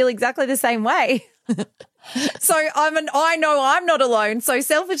people that feel exactly the same way. So I know I'm not alone. So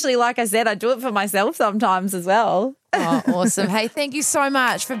selfishly, like I said, I do it for myself sometimes as well. Oh, awesome. Hey, thank you so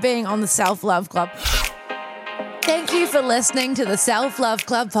much for being on the Self Love Club. Thank you for listening to the Self Love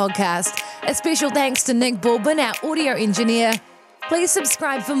Club podcast. A special thanks to Nick Baldwin, our audio engineer. Please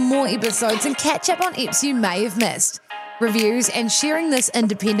subscribe for more episodes and catch up on eps you may have missed. Reviews and sharing this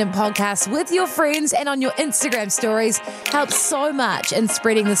independent podcast with your friends and on your Instagram stories helps so much in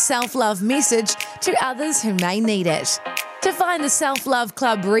spreading the self-love message to others who may need it. To find the Self-Love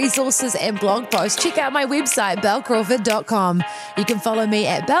Club resources and blog posts, check out my website, belcrawford.com. You can follow me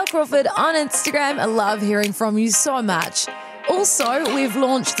at Bel Crawford on Instagram. I love hearing from you so much. Also, we've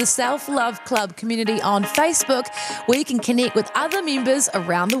launched the Self-Love Club community on Facebook, where you can connect with other members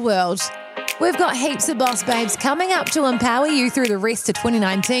around the world. We've got heaps of boss babes coming up to empower you through the rest of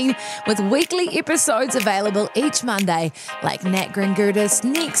 2019, with weekly episodes available each Monday, like Nat Gringudis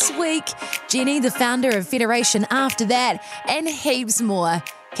next week, Jenny, the founder of Federation After That, and heaps more.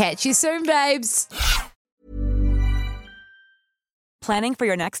 Catch you soon, babes. Planning for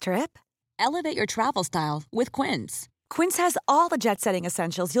your next trip? Elevate your travel style with Quince. Quince has all the jet-setting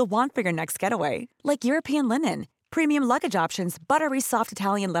essentials you'll want for your next getaway, like European linen, premium luggage options, buttery soft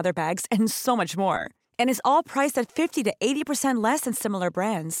Italian leather bags, and so much more. And is all priced at 50 to 80% less than similar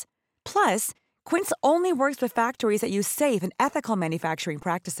brands. Plus, Quince only works with factories that use safe and ethical manufacturing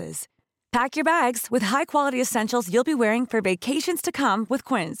practices. Pack your bags with high-quality essentials you'll be wearing for vacations to come with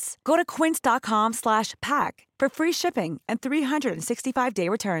Quince. Go to quince.com/pack for free shipping and 365-day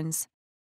returns.